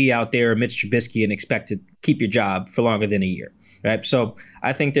Jimmy G out there or Mitch Trubisky and expect to keep your job for longer than a year, right? So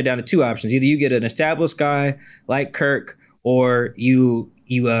I think they're down to 2 options. Either you get an established guy like Kirk, or you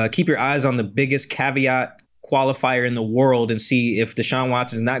keep your eyes on the biggest caveat qualifier in the world and see if Deshaun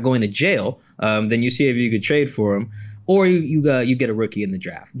Watson is not going to jail. Then you see if you could trade for him, or you get a rookie in the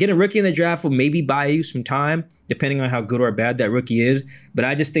draft. Get a rookie in the draft will maybe buy you some time, depending on how good or bad that rookie is. But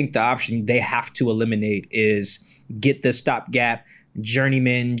I just think the option they have to eliminate is get the stopgap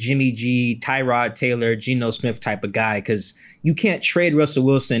journeyman, Jimmy G, Tyrod Taylor, Geno Smith type of guy, because you can't trade Russell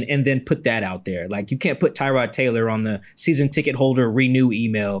Wilson and then put that out there. Like, you can't put Tyrod Taylor on the season ticket holder renew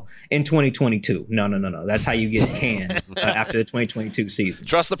email in 2022. No. That's how you get canned after the 2022 season.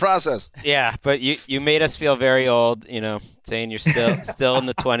 Trust the process. Yeah, but you made us feel very old, saying you're still in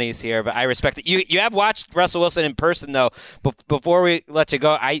the 20s here. But I respect it. You have watched Russell Wilson in person, though. Before we let you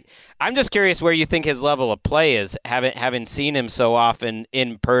go, I'm just curious where you think his level of play is, having seen him so often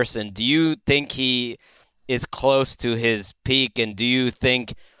in person. Do you think he is close to his peak, and do you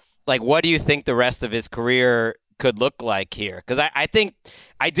think, like, what do you think the rest of his career could look like here? Because I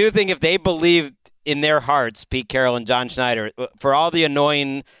do think if they believed in their hearts, Pete Carroll and John Schneider, for all the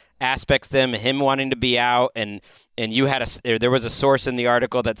annoying aspects to him wanting to be out, and you had there was a source in the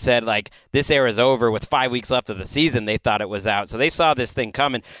article that said like this era is over with 5 weeks left of the season. They thought it was out, so they saw this thing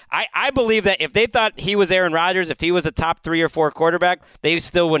coming. I believe that if they thought he was Aaron Rodgers, if he was a top 3 or 4 quarterback, they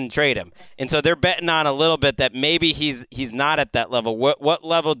still wouldn't trade him. And so they're betting on a little bit that maybe he's not at that level. What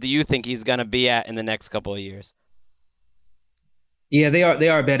level do you think he's going to be at in the next couple of years? Yeah, they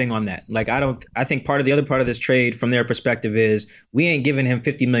are betting on that. Like, I think the other part of this trade from their perspective is we ain't giving him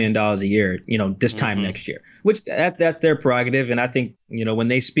 $50 million a year, this time next year, which that's their prerogative. And I think, when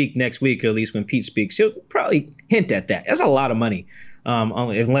they speak next week, or at least when Pete speaks, he'll probably hint at that. That's a lot of money.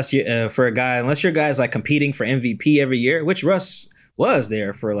 Unless you're guys like competing for MVP every year, which Russ was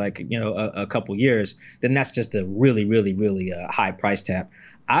there for a couple years, then that's just a really, really, really high price tag.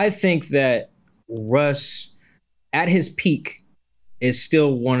 I think that Russ at his peak is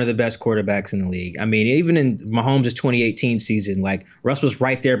still one of the best quarterbacks in the league. I mean, even in Mahomes' 2018 season, like Russ was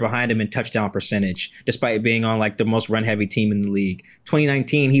right there behind him in touchdown percentage, despite being on like the most run-heavy team in the league.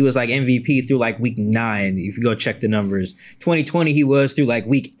 2019, he was like MVP through like week 9. If you go check the numbers. 2020, he was through like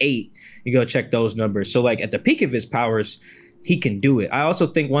week 8. You go check those numbers. So like at the peak of his powers, he can do it. I also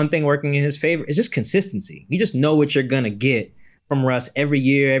think one thing working in his favor is just consistency. You just know what you're gonna get from Russ every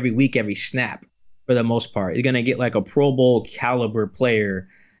year, every week, every snap. For the most part, you're going to get like a Pro Bowl caliber player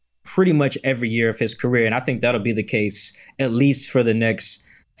pretty much every year of his career. And I think that'll be the case at least for the next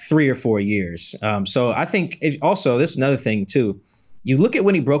 3 or 4 years. So I think this is another thing too. You look at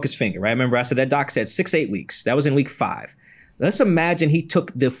when he broke his finger, right? Remember I said that doc said 6-8 weeks. That was in week 5. Let's imagine he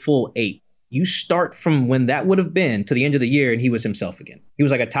took the full 8. You start from when that would have been to the end of the year, and he was himself again. He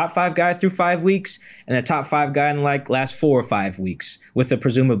was like a top 5 guy through 5 weeks, and a top 5 guy in like last 4 or 5 weeks with a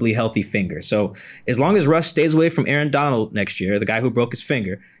presumably healthy finger. So as long as Russ stays away from Aaron Donald next year, the guy who broke his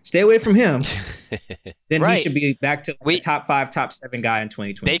finger, stay away from him, then he should be back to the top 5, top 7 guy in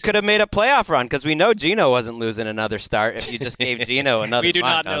 2020. They could have made a playoff run because we know Geno wasn't losing another start if you just gave Geno another. We do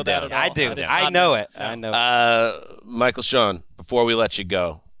not know that at all. I do. I know it. I know. Michael Sean, before we let you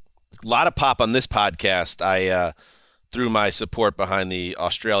go, a lot of pop on this podcast. I threw my support behind the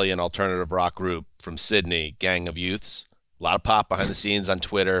Australian alternative rock group from Sydney, Gang of Youths. A lot of pop behind the scenes on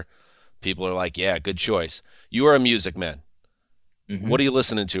Twitter. People are like, yeah, good choice. You are a music man. Mm-hmm. What are you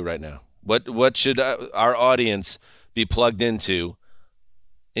listening to right now? What should our audience be plugged into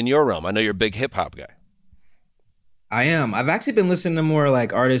in your realm? I know you're a big hip-hop guy. I am. I've actually been listening to more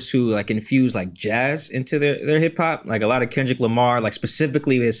like artists who like infuse like jazz into their hip hop, like a lot of Kendrick Lamar, like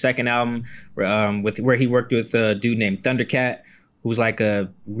specifically his second album, where he worked with a dude named Thundercat, who's like a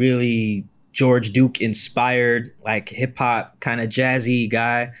really George Duke inspired like hip hop kind of jazzy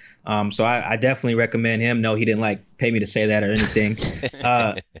guy. So I definitely recommend him. No, he didn't like pay me to say that or anything.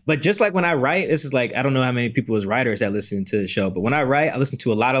 But just like when I write, this is like, I don't know how many people as writers that listen to the show, but when I write, I listen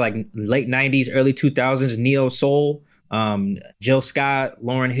to a lot of like late 90s, early 2000s neo soul, Jill Scott,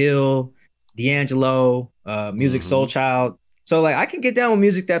 Lauryn Hill, D'Angelo, Music Soul Child. So like I can get down with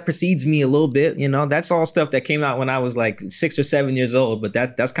music that precedes me a little bit, that's all stuff that came out when I was like 6 or 7 years old, but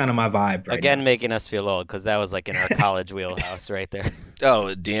that's kind of my vibe right Again, now. Making us feel old because that was like in our college wheelhouse right there.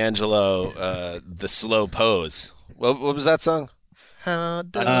 Oh, D'Angelo, The Slow Pose. What was that song?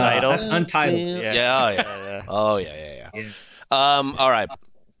 Untitled. That's Untitled. Yeah. Oh, yeah. All right.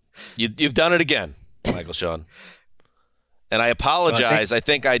 You've done it again, Michael Sean. And I apologize. I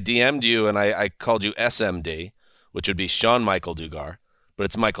think I DM'd you and I called you SMD, which would be Sean Michael Dugar, but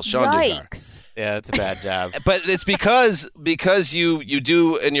it's Michael Sean Dugar. Yeah, that's a bad job. But it's because you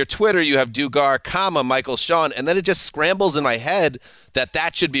do in your Twitter you have Dugar, comma Michael Sean, and then it just scrambles in my head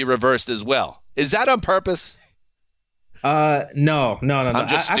that should be reversed as well. Is that on purpose? No. I'm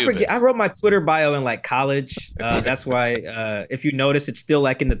just stupid. I forget. I wrote my Twitter bio in like college. That's why, if you notice, it's still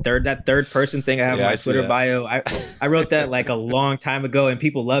like in that third person thing. I have my Twitter bio. I wrote that like a long time ago, and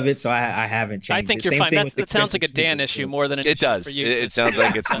people love it, so I haven't changed. I think you're fine. That sounds like a Dan issue more than an issue does. For you. It sounds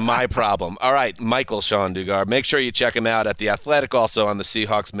like it's my problem. All right, Michael Sean Dugar. Make sure you check him out at The Athletic, also on the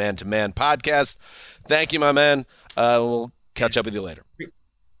Seahawks Man to Man podcast. Thank you, my man. We'll catch up with you later.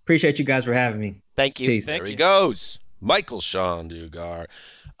 Appreciate you guys for having me. Thank you. Peace. There he goes. Michael Sean Dugar.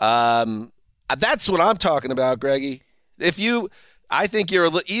 That's what I'm talking about, Greggy. I think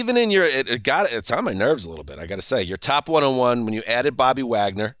you're even in your. It's on my nerves a little bit. I got to say, you're top 101 when you added Bobby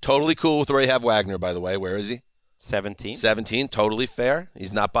Wagner. Totally cool with where you have Wagner, by the way. Where is he? 17. 17. Totally fair.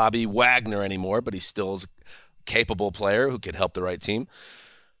 He's not Bobby Wagner anymore, but he still is a capable player who could help the right team.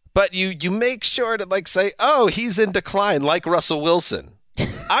 But you make sure to like say, oh, he's in decline, like Russell Wilson.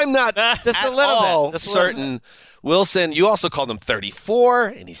 I'm not just at all certain Wilson, you also called him 34,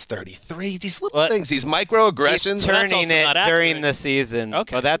 and he's 33. These little things, these microaggressions. He's turning it during the season.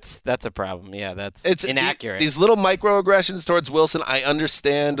 Okay. Well, that's a problem. Yeah, it's inaccurate. These little microaggressions towards Wilson, I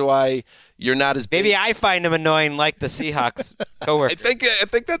understand why you're not as big. Maybe I find him annoying like the Seahawks coworker. I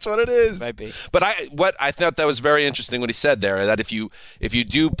think that's what it is. Might be. But I thought that was very interesting what he said there, that if you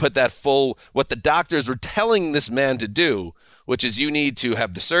do put that what the doctors were telling this man to do, which is you need to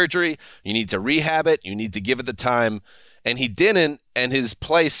have the surgery, you need to rehab it, you need to give it the time, and he didn't, and his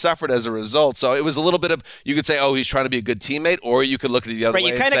play suffered as a result. So it was a little bit of, you could say, oh, he's trying to be a good teammate, or you could look at it the other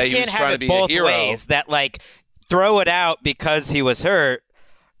way and say he was trying to be a hero. You kind of can't have it both ways, that like throw it out because he was hurt,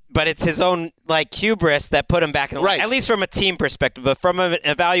 but it's his own like hubris that put him back in the line, at least from a team perspective. But from an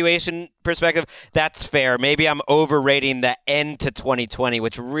evaluation perspective, that's fair. Maybe I'm overrating the end to 2020,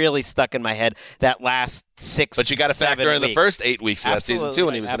 which really stuck in my head that last 6. But you got to factor in the first 8 weeks of that season too,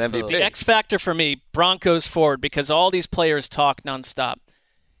 when he was an MVP. The X factor for me, Broncos forward, because all these players talk nonstop,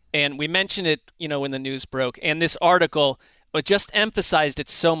 and we mentioned it, when the news broke, and this article just emphasized it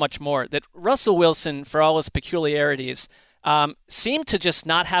so much more that Russell Wilson, for all his peculiarities, seemed to just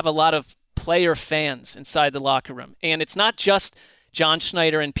not have a lot of player fans inside the locker room. And it's not just John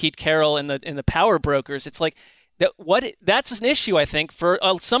Schneider and Pete Carroll and the power brokers. It's like that's an issue, I think, for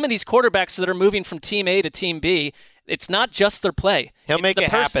some of these quarterbacks that are moving from team A to team B. It's not just their play. He'll make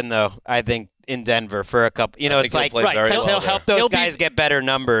it happen, though, I think, in Denver for a couple. It's like he'll help those guys get better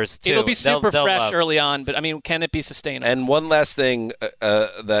numbers, too. It'll be super fresh early on, but, can it be sustainable? And one last thing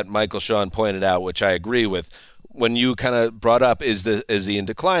that Michael Sean pointed out, which I agree with, when you kind of brought up, is he in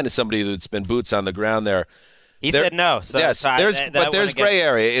decline as somebody that's been boots on the ground there? He said no. So yes, there's gray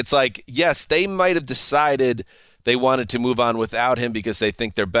area. It's like, yes, they might have decided they wanted to move on without him because they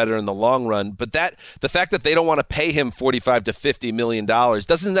think they're better in the long run. But the fact that they don't want to pay him $45 to $50 million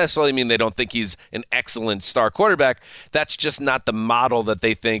doesn't necessarily mean they don't think he's an excellent star quarterback. That's just not the model that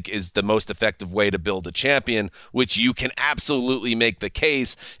they think is the most effective way to build a champion, which you can absolutely make the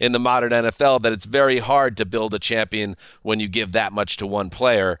case in the modern NFL that it's very hard to build a champion when you give that much to one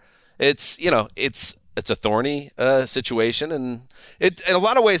player. It's a thorny situation, and in a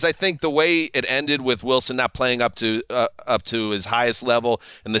lot of ways, I think the way it ended with Wilson not playing up to his highest level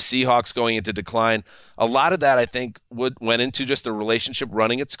and the Seahawks going into decline, a lot of that I think went into just a relationship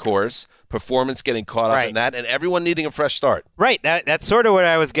running its course, performance getting caught up in that, and everyone needing a fresh start. Right. That's sort of what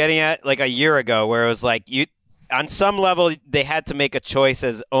I was getting at like a year ago, where it was like on some level they had to make a choice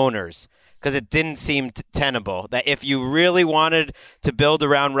as owners, because it didn't seem tenable. That if you really wanted to build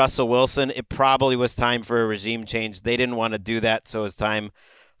around Russell Wilson, it probably was time for a regime change. They didn't want to do that, so it was time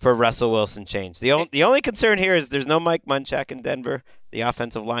for a Russell Wilson change. The only concern here is there's no Mike Munchak in Denver, the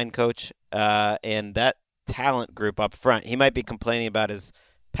offensive line coach, and that talent group up front. He might be complaining about his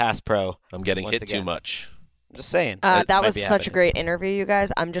pass pro. I'm getting hit too much. I'm just saying. That was such a great interview, you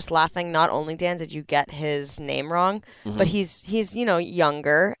guys. I'm just laughing. Not only, Dan, did you get his name wrong, but he's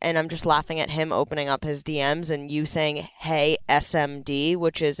younger, and I'm just laughing at him opening up his DMs and you saying, hey, SMD,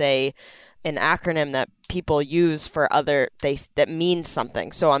 which is an acronym that people use for that means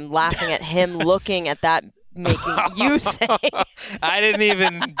something. So I'm laughing at him looking at that, making you say. I didn't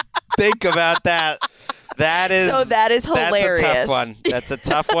even think about that. That is hilarious. That's a tough one. That's a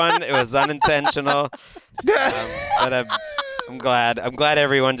tough one. It was unintentional. But I'm glad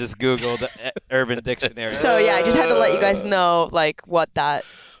everyone just Googled Urban Dictionary. So yeah, I just had to let you guys know what that.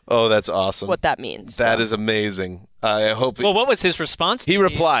 Oh, that's awesome. What that means. That is amazing. I hope. Well, what was his response? He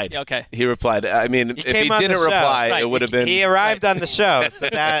replied. Okay. He replied. I mean, if he didn't reply, it would have been. He arrived on the show, so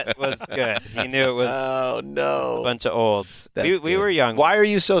that was good. He knew it was. Oh no! A bunch of olds. We were young. Why are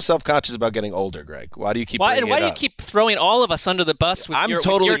you so self-conscious about getting older, Greg? Why do you keep? Why do you keep throwing all of us under the bus? With I'm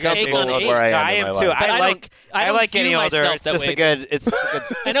totally comfortable with where I am too. Life. I like getting older. It's just a good.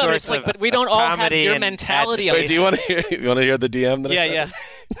 I know, it's like, but we don't all have your mentality. Wait, do you want to hear? You want to hear the DM? That yeah.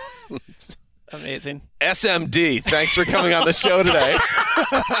 Amazing. SMD, thanks for coming on the show today.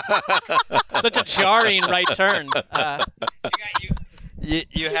 Such a jarring right turn.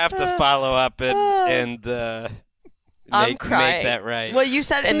 You have to follow up and make that right. Well, you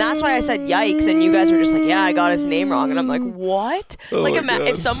said, and that's why I said yikes, and you guys were just like, yeah, I got his name wrong. And I'm like, what? Oh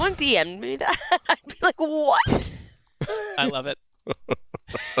if someone DM'd me that, I'd be like, what? I love it.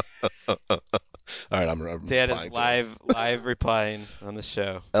 All right, I'm Dad is live replying on the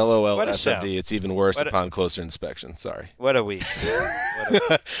show. LOL SMD. It's even worse upon closer inspection. Sorry. What a week.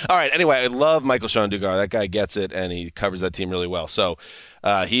 All right. Anyway, I love Michael Sean Dugar. That guy gets it, and he covers that team really well. So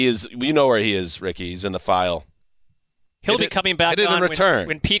he is. You know where he is, Ricky. He's in the file. He'll be coming back on return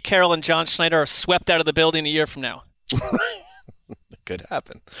when Pete Carroll and John Schneider are swept out of the building a year from now. could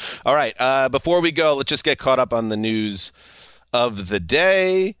happen. All right. Before we go, let's just get caught up on the news of the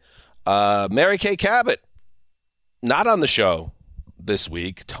day. Mary Kay Cabot, not on the show this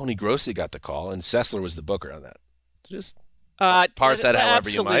week. Tony Grossi got the call, and Sessler was the booker on that. Just parse that however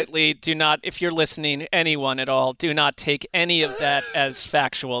you might. Absolutely do not, if you're listening, anyone at all, do not take any of that as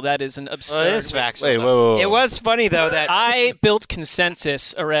factual. That is an absurd. Well, it is factual. Wait, whoa. It was funny, though, that I built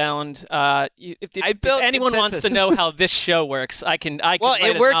consensus around. If anyone wants to know how this show works, I can. Well,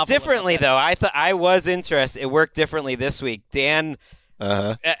 it worked differently, though. I was interested. It worked differently this week. Dan,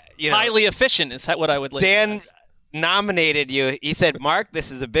 highly efficient is what I would. Dan nominated you. He said, "Mark, this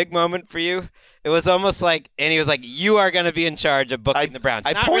is a big moment for you." It was almost like, and he was like, "You are going to be in charge of booking the Browns."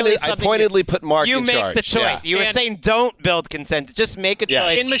 I pointedly put Mark in charge. You make the choice. Yeah. You were saying, "Don't build consensus. Just make a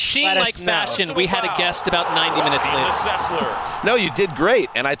choice." In machine-like fashion, we had a guest about 90 minutes later. No, you did great,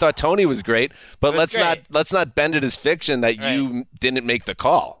 and I thought Tony was great. But let's not bend it as fiction that you didn't make the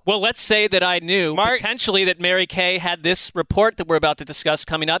call. Well, let's say that I knew potentially that Mary Kay had this report that we're about to discuss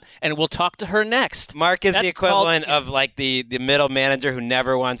coming up, and we'll talk to her next. Mark is the equivalent of like the middle manager who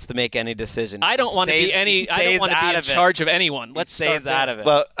never wants to make any decision. I don't want to be any. I don't want to be in charge of anyone. Let's stays out of it.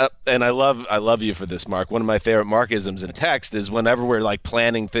 Well, and I love you for this, Mark. One of my favorite Markisms in text is whenever we're like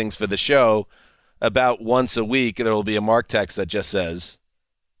planning things for the show, about once a week there will be a Mark text that just says,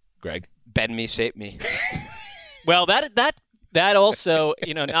 "Greg, bend me, shape me." Well, that also,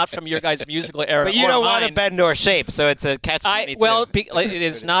 not from your guys' musical era. But you don't want to bend nor shape, so it's a catch-22. Well, it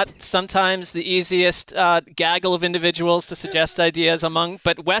is not sometimes the easiest gaggle of individuals to suggest ideas among.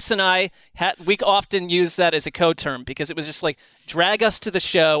 But Wes and I, we often use that as a code term because it was just like, drag us to the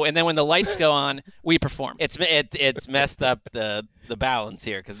show, and then when the lights go on, we perform. It's messed up the balance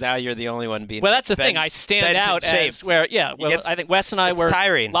here because now you're the only one being. Well, that's the thing. I stand out as where, I think Wes and I were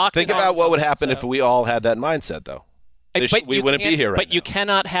tiring. Think about what would happen if we all had that mindset, though. We wouldn't be here right now. But you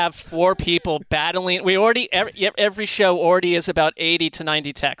cannot have four people battling. Every show already is about 80 to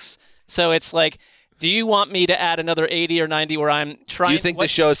 90 texts. So it's like, do you want me to add another 80 or 90 where I'm trying? Do you think the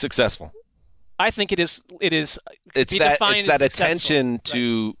show is successful? I think it is. It's that attention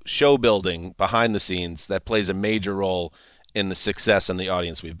to show building behind the scenes that plays a major role in the success and the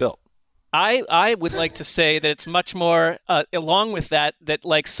audience we've built. I would like to say that it's much more along with that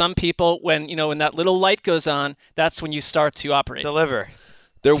like some people when that little light goes on, that's when you start to operate. Deliver.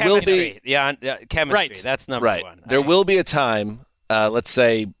 There chemistry. will be chemistry. Right. That's number one. There will be a time, let's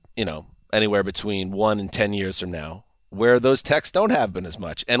say, anywhere between 1 and 10 years from now, where those texts don't happen as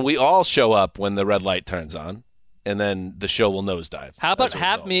much, and we all show up when the red light turns on, and then the show will nosedive. How about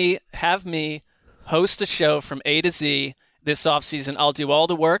have me host a show from A to Z this offseason? I'll do all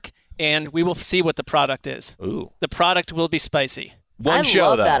the work. And we will see what the product is. Ooh. The product will be spicy. I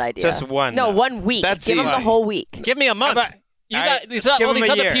love that idea. Just one. No, 1 week. That's Give them the whole week. Give me a month. All these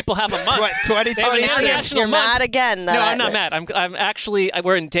other people have a month. 2022. You're mad again. No, I'm not mad. I'm actually.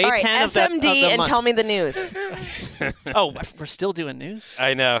 We're in day 10 of that. SMD and month. tell me the news. Oh, we're still doing news?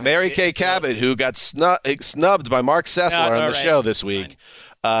 I know. Mary Kay Cabot, who got snubbed by Mark Sessler on the show this week.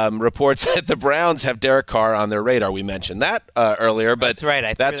 Reports that the Browns have Derek Carr on their radar. We mentioned that earlier, but that's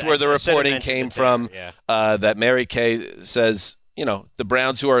right. That's where the reporting came from. That Mary Kay says, the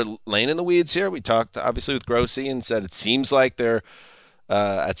Browns who are laying in the weeds here. We talked obviously with Grossi and said it seems like they're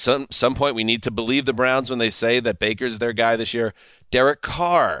at some point we need to believe the Browns when they say that Baker's their guy this year. Derek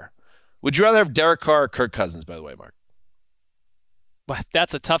Carr. Would you rather have Derek Carr or Kirk Cousins? By the way, Mark. Well,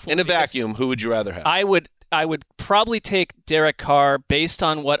 that's a tough one. In a vacuum, who would you rather have? I would probably take Derek Carr based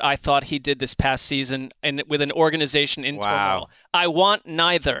on what I thought he did this past season and with an organization in turmoil. I want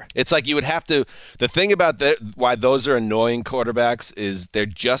neither. It's like you would have to – the thing about why those are annoying quarterbacks is they're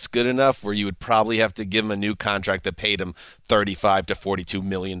just good enough where you would probably have to give them a new contract that paid him $35 to $42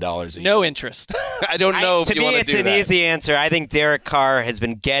 million a year. No interest. I don't know if you want to do that. To me, it's an easy answer. I think Derek Carr has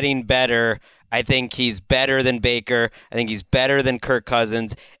been getting better. I think he's better than Baker. I think he's better than Kirk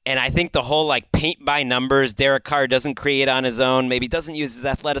Cousins. And I think the whole paint by numbers, Derek Carr doesn't create on his own, maybe doesn't use his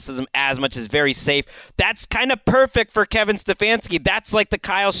athleticism as much, is very safe. That's kind of perfect for Kevin Stefanski. That's like the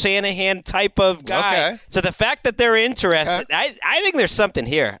Kyle Shanahan type of guy. Okay. So the fact that they're interested, I think there's something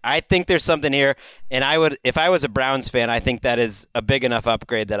here. And I would, if I was a Browns fan, I think that is a big enough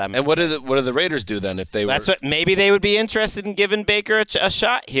upgrade that I'm. And what do the Raiders do then if they were? That's what maybe they would be interested in giving Baker a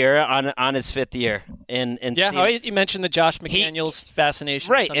shot here on his fifth year. You mentioned the Josh McDaniels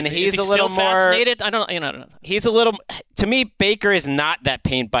fascination, right? And he's a little more fascinated. I don't know. He's a little. To me, Baker is not that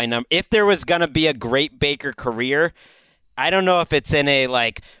paint by number. If there was gonna be a great Baker career, I don't know if it's in a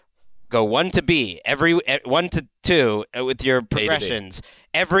go 1 to B, 1 to 2 with your progressions.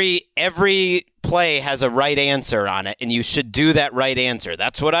 Every play has a right answer on it, and you should do that right answer.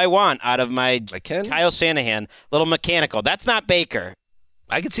 That's what I want out of my Kyle Shanahan, little mechanical. That's not Baker.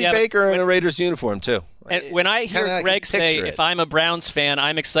 I could see Baker in a Raiders uniform, too. And when I hear Greg say, if I'm a Browns fan,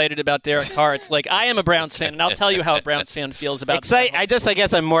 I'm excited about Derek Carr, it's like, I am a Browns fan, and I'll tell you how a Browns fan feels about it. I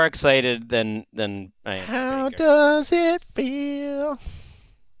guess I'm more excited than I am. How does it feel?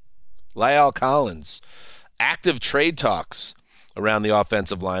 La'el Collins. Active trade talks around the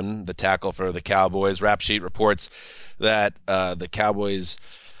offensive line, the tackle for the Cowboys. Rap Sheet reports that the Cowboys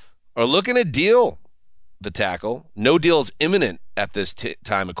are looking to deal the tackle. No deal is imminent at this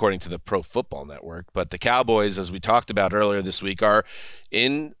time, according to the Pro Football Network. But the Cowboys, as we talked about earlier this week, are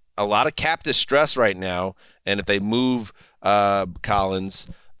in a lot of cap distress right now. And if they move Collins,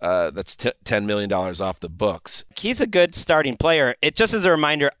 that's $10 million off the books. He's a good starting player. It just as a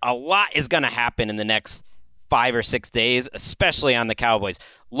reminder, a lot is going to happen in the next 5 or 6 days, especially on the Cowboys.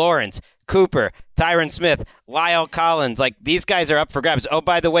 Lawrence, Cooper, Tyron Smith, La'el Collins, like these guys are up for grabs. Oh,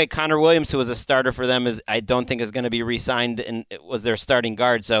 by the way, Connor Williams, who was a starter for them, I don't think is going to be re-signed and was their starting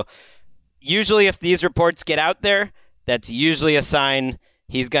guard. So usually if these reports get out there, that's usually a sign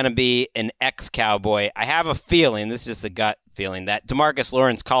he's going to be an ex-Cowboy. I have a feeling, this is just a gut feeling, that DeMarcus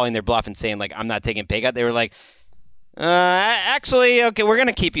Lawrence calling their bluff and saying, like, I'm not taking a pay cut. They were like, actually, okay, we're going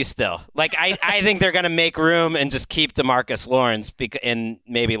to keep you still. Like, I think they're going to make room and just keep DeMarcus Lawrence, and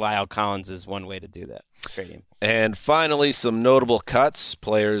maybe La'el Collins is one way to do that. And finally, some notable cuts,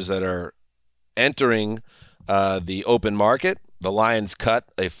 players that are entering the open market. The Lions cut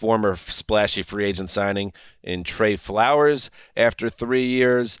a former splashy free agent signing in Trey Flowers after 3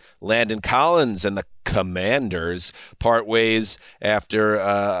 years. Landon Collins and the Commanders part ways after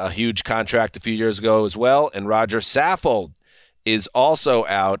a huge contract a few years ago as well. And Roger Saffold is also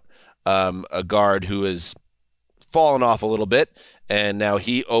out, a guard who has fallen off a little bit, and now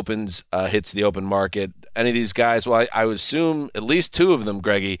he hits the open market. Any of these guys, well, I would assume at least two of them,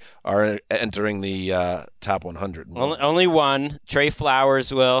 Greggy, are entering the top 100. Only one. Trey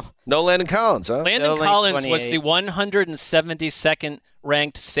Flowers will. No Landon Collins, huh? Landon Collins was the 172nd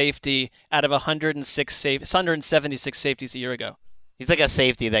ranked safety out of 176 safeties a year ago. He's like a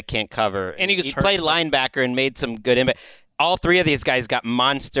safety that can't cover. And he played linebacker and made some good impact. All three of these guys got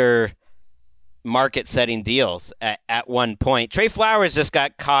monster market-setting deals at one point. Trey Flowers just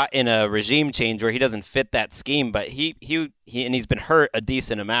got caught in a regime change where he doesn't fit that scheme, but he's been hurt a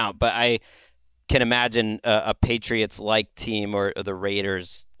decent amount. But I can imagine a Patriots-like team or the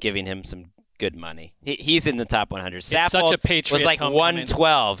Raiders giving him some good money. He's in the top 100. It's such a Patriots was like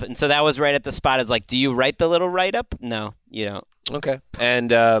 112, and so that was right at the spot. Is like, do you write the little write-up? No, you don't. Okay.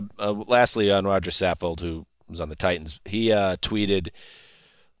 And lastly, on Roger Saffold, who was on the Titans, he tweeted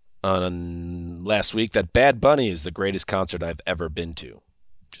on last week that Bad Bunny is the greatest concert I've ever been to.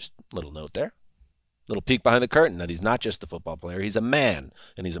 Just a little note there. Little peek behind the curtain that he's not just a football player. He's a man,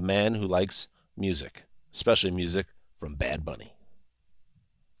 and he's a man who likes music, especially music from Bad Bunny.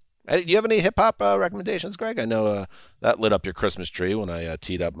 Do you have any hip-hop recommendations, Greg? I know that lit up your Christmas tree when I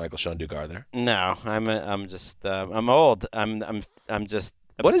teed up Michael Sean Dugar there. No, I'm old. I'm just.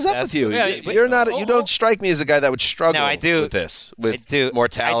 What is up with you? Yeah, you're not. You don't strike me as a guy that would struggle with this, with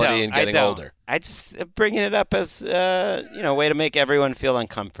mortality and getting older. I just bringing it up as a way to make everyone feel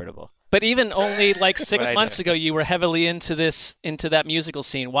uncomfortable. But even only like 6 months ago, you were heavily into that musical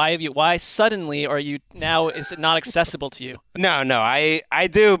scene. Why suddenly are you now? Is it not accessible to you? No, I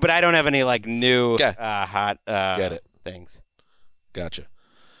do, but I don't have any like new hot Get it. things. Gotcha.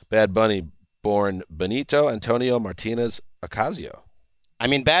 Bad Bunny, born Benito Antonio Martinez Ocasio. I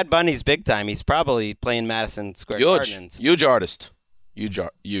mean, Bad Bunny's big time. He's probably playing Madison Square Garden. Huge artist.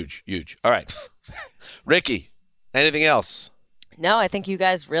 Huge. All right. Ricky, anything else? No, I think you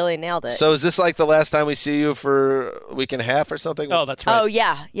guys really nailed it. So is this like the last time we see you for a week and a half or something? Oh, that's right. Oh,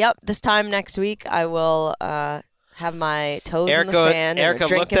 yeah. Yep. This time next week, I will have my toes in the sand and a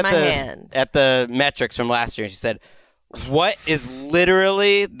drink in my hand. At the metrics from last year, and she said, what is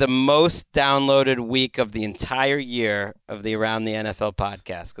literally the most downloaded week of the entire year of the Around the NFL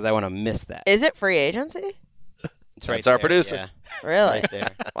podcast? Because I want to miss that. Is it free agency? It's right That's our producer. Yeah. Really? Right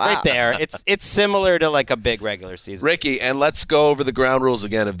there. Wow. Right there. It's similar to like a big regular season. Ricky, and let's go over the ground rules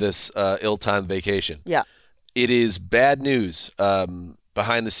again of this ill-timed vacation. Yeah. It is bad news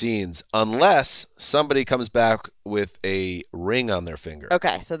behind the scenes unless somebody comes back with a ring on their finger.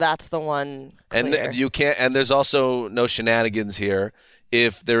 Okay, so that's the one clear. And you can't. And there's also no shenanigans here.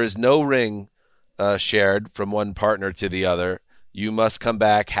 If there is no ring shared from one partner to the other, you must come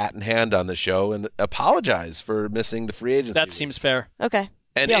back hat in hand on the show and apologize for missing the free agency. That seems fair. Okay.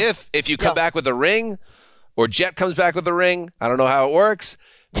 And if you come back with a ring, or Jet comes back with a ring, I don't know how it works,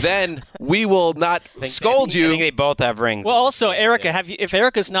 then we will not scold you. I think they both have rings. Well, also, Erica, if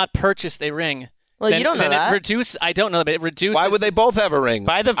Erica's not purchased a ring, well, you don't know that. I don't know, but it reduces. Why would they both have a ring?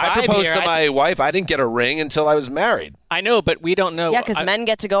 By the vibe I proposed here, to my wife. I didn't get a ring until I was married. I know, but we don't know. Yeah, because men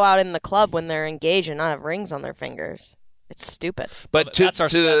get to go out in the club when they're engaged and not have rings on their fingers. It's stupid. But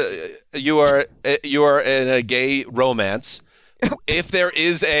you are in a gay romance. If there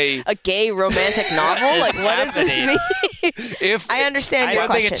is a gay romantic novel, like what does this mean? If I understand your I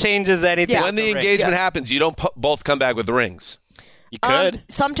don't question. think it changes anything. When the engagement happens, you don't both come back with rings. You could.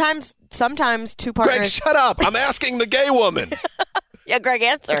 Sometimes two partners. Greg, shut up! I'm asking the gay woman. Yeah, Greg,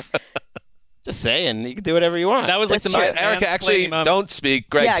 answer. Just saying, you can do whatever you want. That was like That's the most true. Erica, actually, don't speak.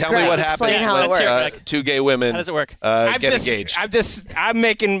 Greg, Yeah, tell Greg, me what explain happens how it when works. two gay women How does it work? get engaged. I'm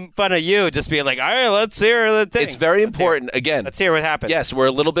making fun of you, just being like, all right, let's hear the thing. It's very important. Again, let's hear what happens. Yes, we're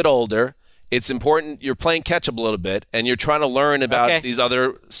a little bit older. It's important. You're playing catch up a little bit, and you're trying to learn about these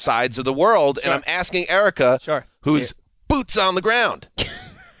other sides of the world. Sure. And I'm asking Erica, who's boots on the ground.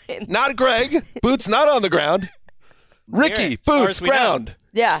 Not Greg. Boots not on the ground. Ricky, boots ground.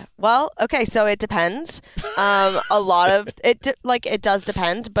 Yeah. Well, okay. So it depends. A lot of it, it does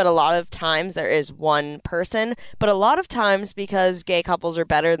depend, but a lot of times there is one person. But a lot of times, because gay couples are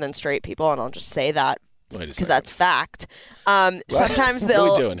better than straight people, and I'll just say that because that's fact. Sometimes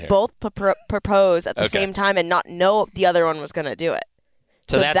they'll both propose at the same time and not know the other one was going to do it.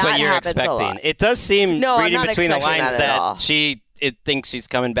 So that's what you're expecting. It does seem reading between the lines that she thinks she's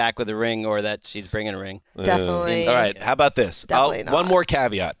coming back with a ring or that she's bringing a ring. Definitely. All right. How about this? Definitely not. One more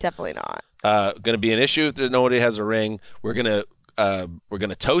caveat. Definitely not. Going to be an issue if nobody has a ring. We're gonna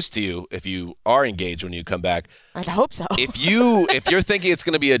toast to you if you are engaged when you come back. I'd hope so. If you're thinking it's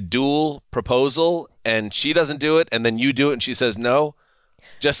going to be a dual proposal and she doesn't do it and then you do it and she says no,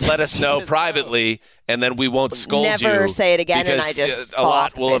 just let us know privately, and then we won't scold you. Never say it again, and I just a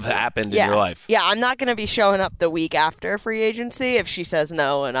lot will have happened in your life. Yeah, I'm not going to be showing up the week after free agency if she says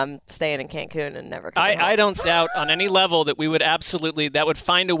no, and I'm staying in Cancun and never coming home. I don't doubt on any level that we would that would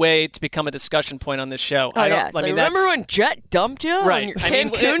find a way to become a discussion point on this show. Oh, yeah. Remember when Jet dumped you on your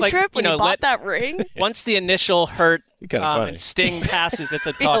Cancun trip when you bought that ring? Once the initial hurt funny. and sting passes, it's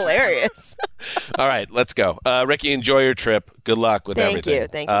a hilarious. All right, let's go. Ricky, enjoy your trip. Good luck with everything.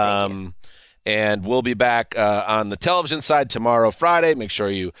 Thank you. And we'll be back on the television side tomorrow, Friday. Make sure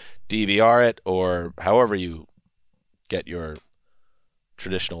you DVR it or however you get your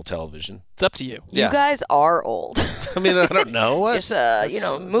traditional television. It's up to you. You guys are old. I mean, I don't know. Just,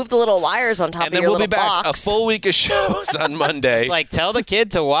 move the little wires on top of your little box. And then we'll be back a full week of shows on Monday. It's like, tell the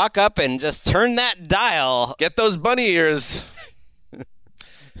kid to walk up and just turn that dial. Get those bunny ears.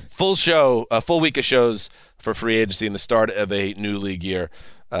 Full show, a full week of shows for free agency and the start of a new league year.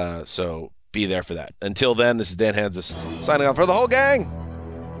 So be there for that. Until then, this is Dan Hanzus signing off for the whole gang.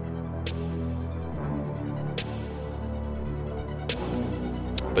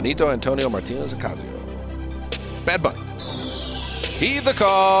 Benito Antonio Martinez Ocasio. Bad Bunny. Heed the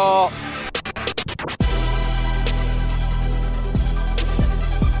call.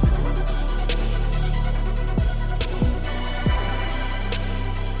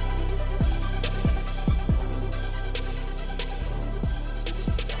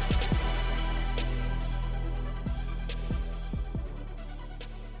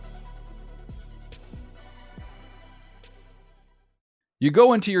 You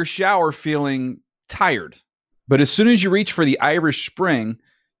go into your shower feeling tired, but as soon as you reach for the Irish Spring,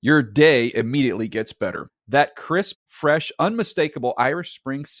 your day immediately gets better. That crisp, fresh, unmistakable Irish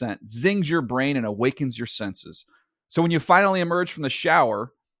Spring scent zings your brain and awakens your senses. So when you finally emerge from the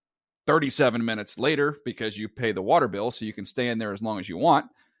shower, 37 minutes later, because you pay the water bill so you can stay in there as long as you want,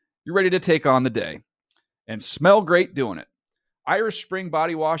 you're ready to take on the day and smell great doing it. Irish Spring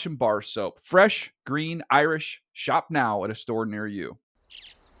Body Wash and Bar Soap. Fresh, green, Irish. Shop now at a store near you.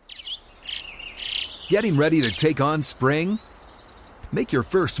 Getting ready to take on spring? Make your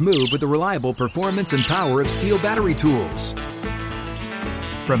first move with the reliable performance and power of Steel battery tools.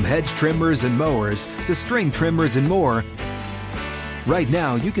 From hedge trimmers and mowers to string trimmers and more, right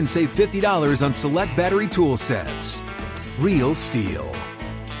now you can save $50 on select battery tool sets. Real Steel.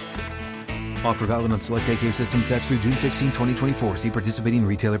 Offer valid on select AK system sets through June 16, 2024. See participating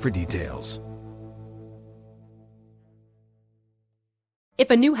retailer for details. If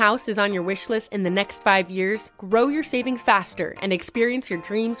a new house is on your wish list in the next 5 years, grow your savings faster and experience your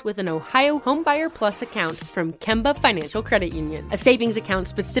dreams with an Ohio Homebuyer Plus account from Kemba Financial Credit Union. A savings account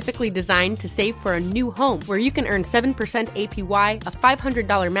specifically designed to save for a new home, where you can earn 7% APY, a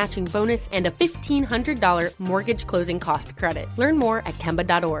 $500 matching bonus, and a $1,500 mortgage closing cost credit. Learn more at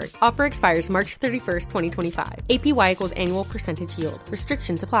Kemba.org. Offer expires March 31st, 2025. APY equals annual percentage yield.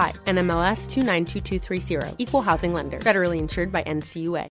 Restrictions apply. NMLS 292230. Equal housing lender. Federally insured by NCUA.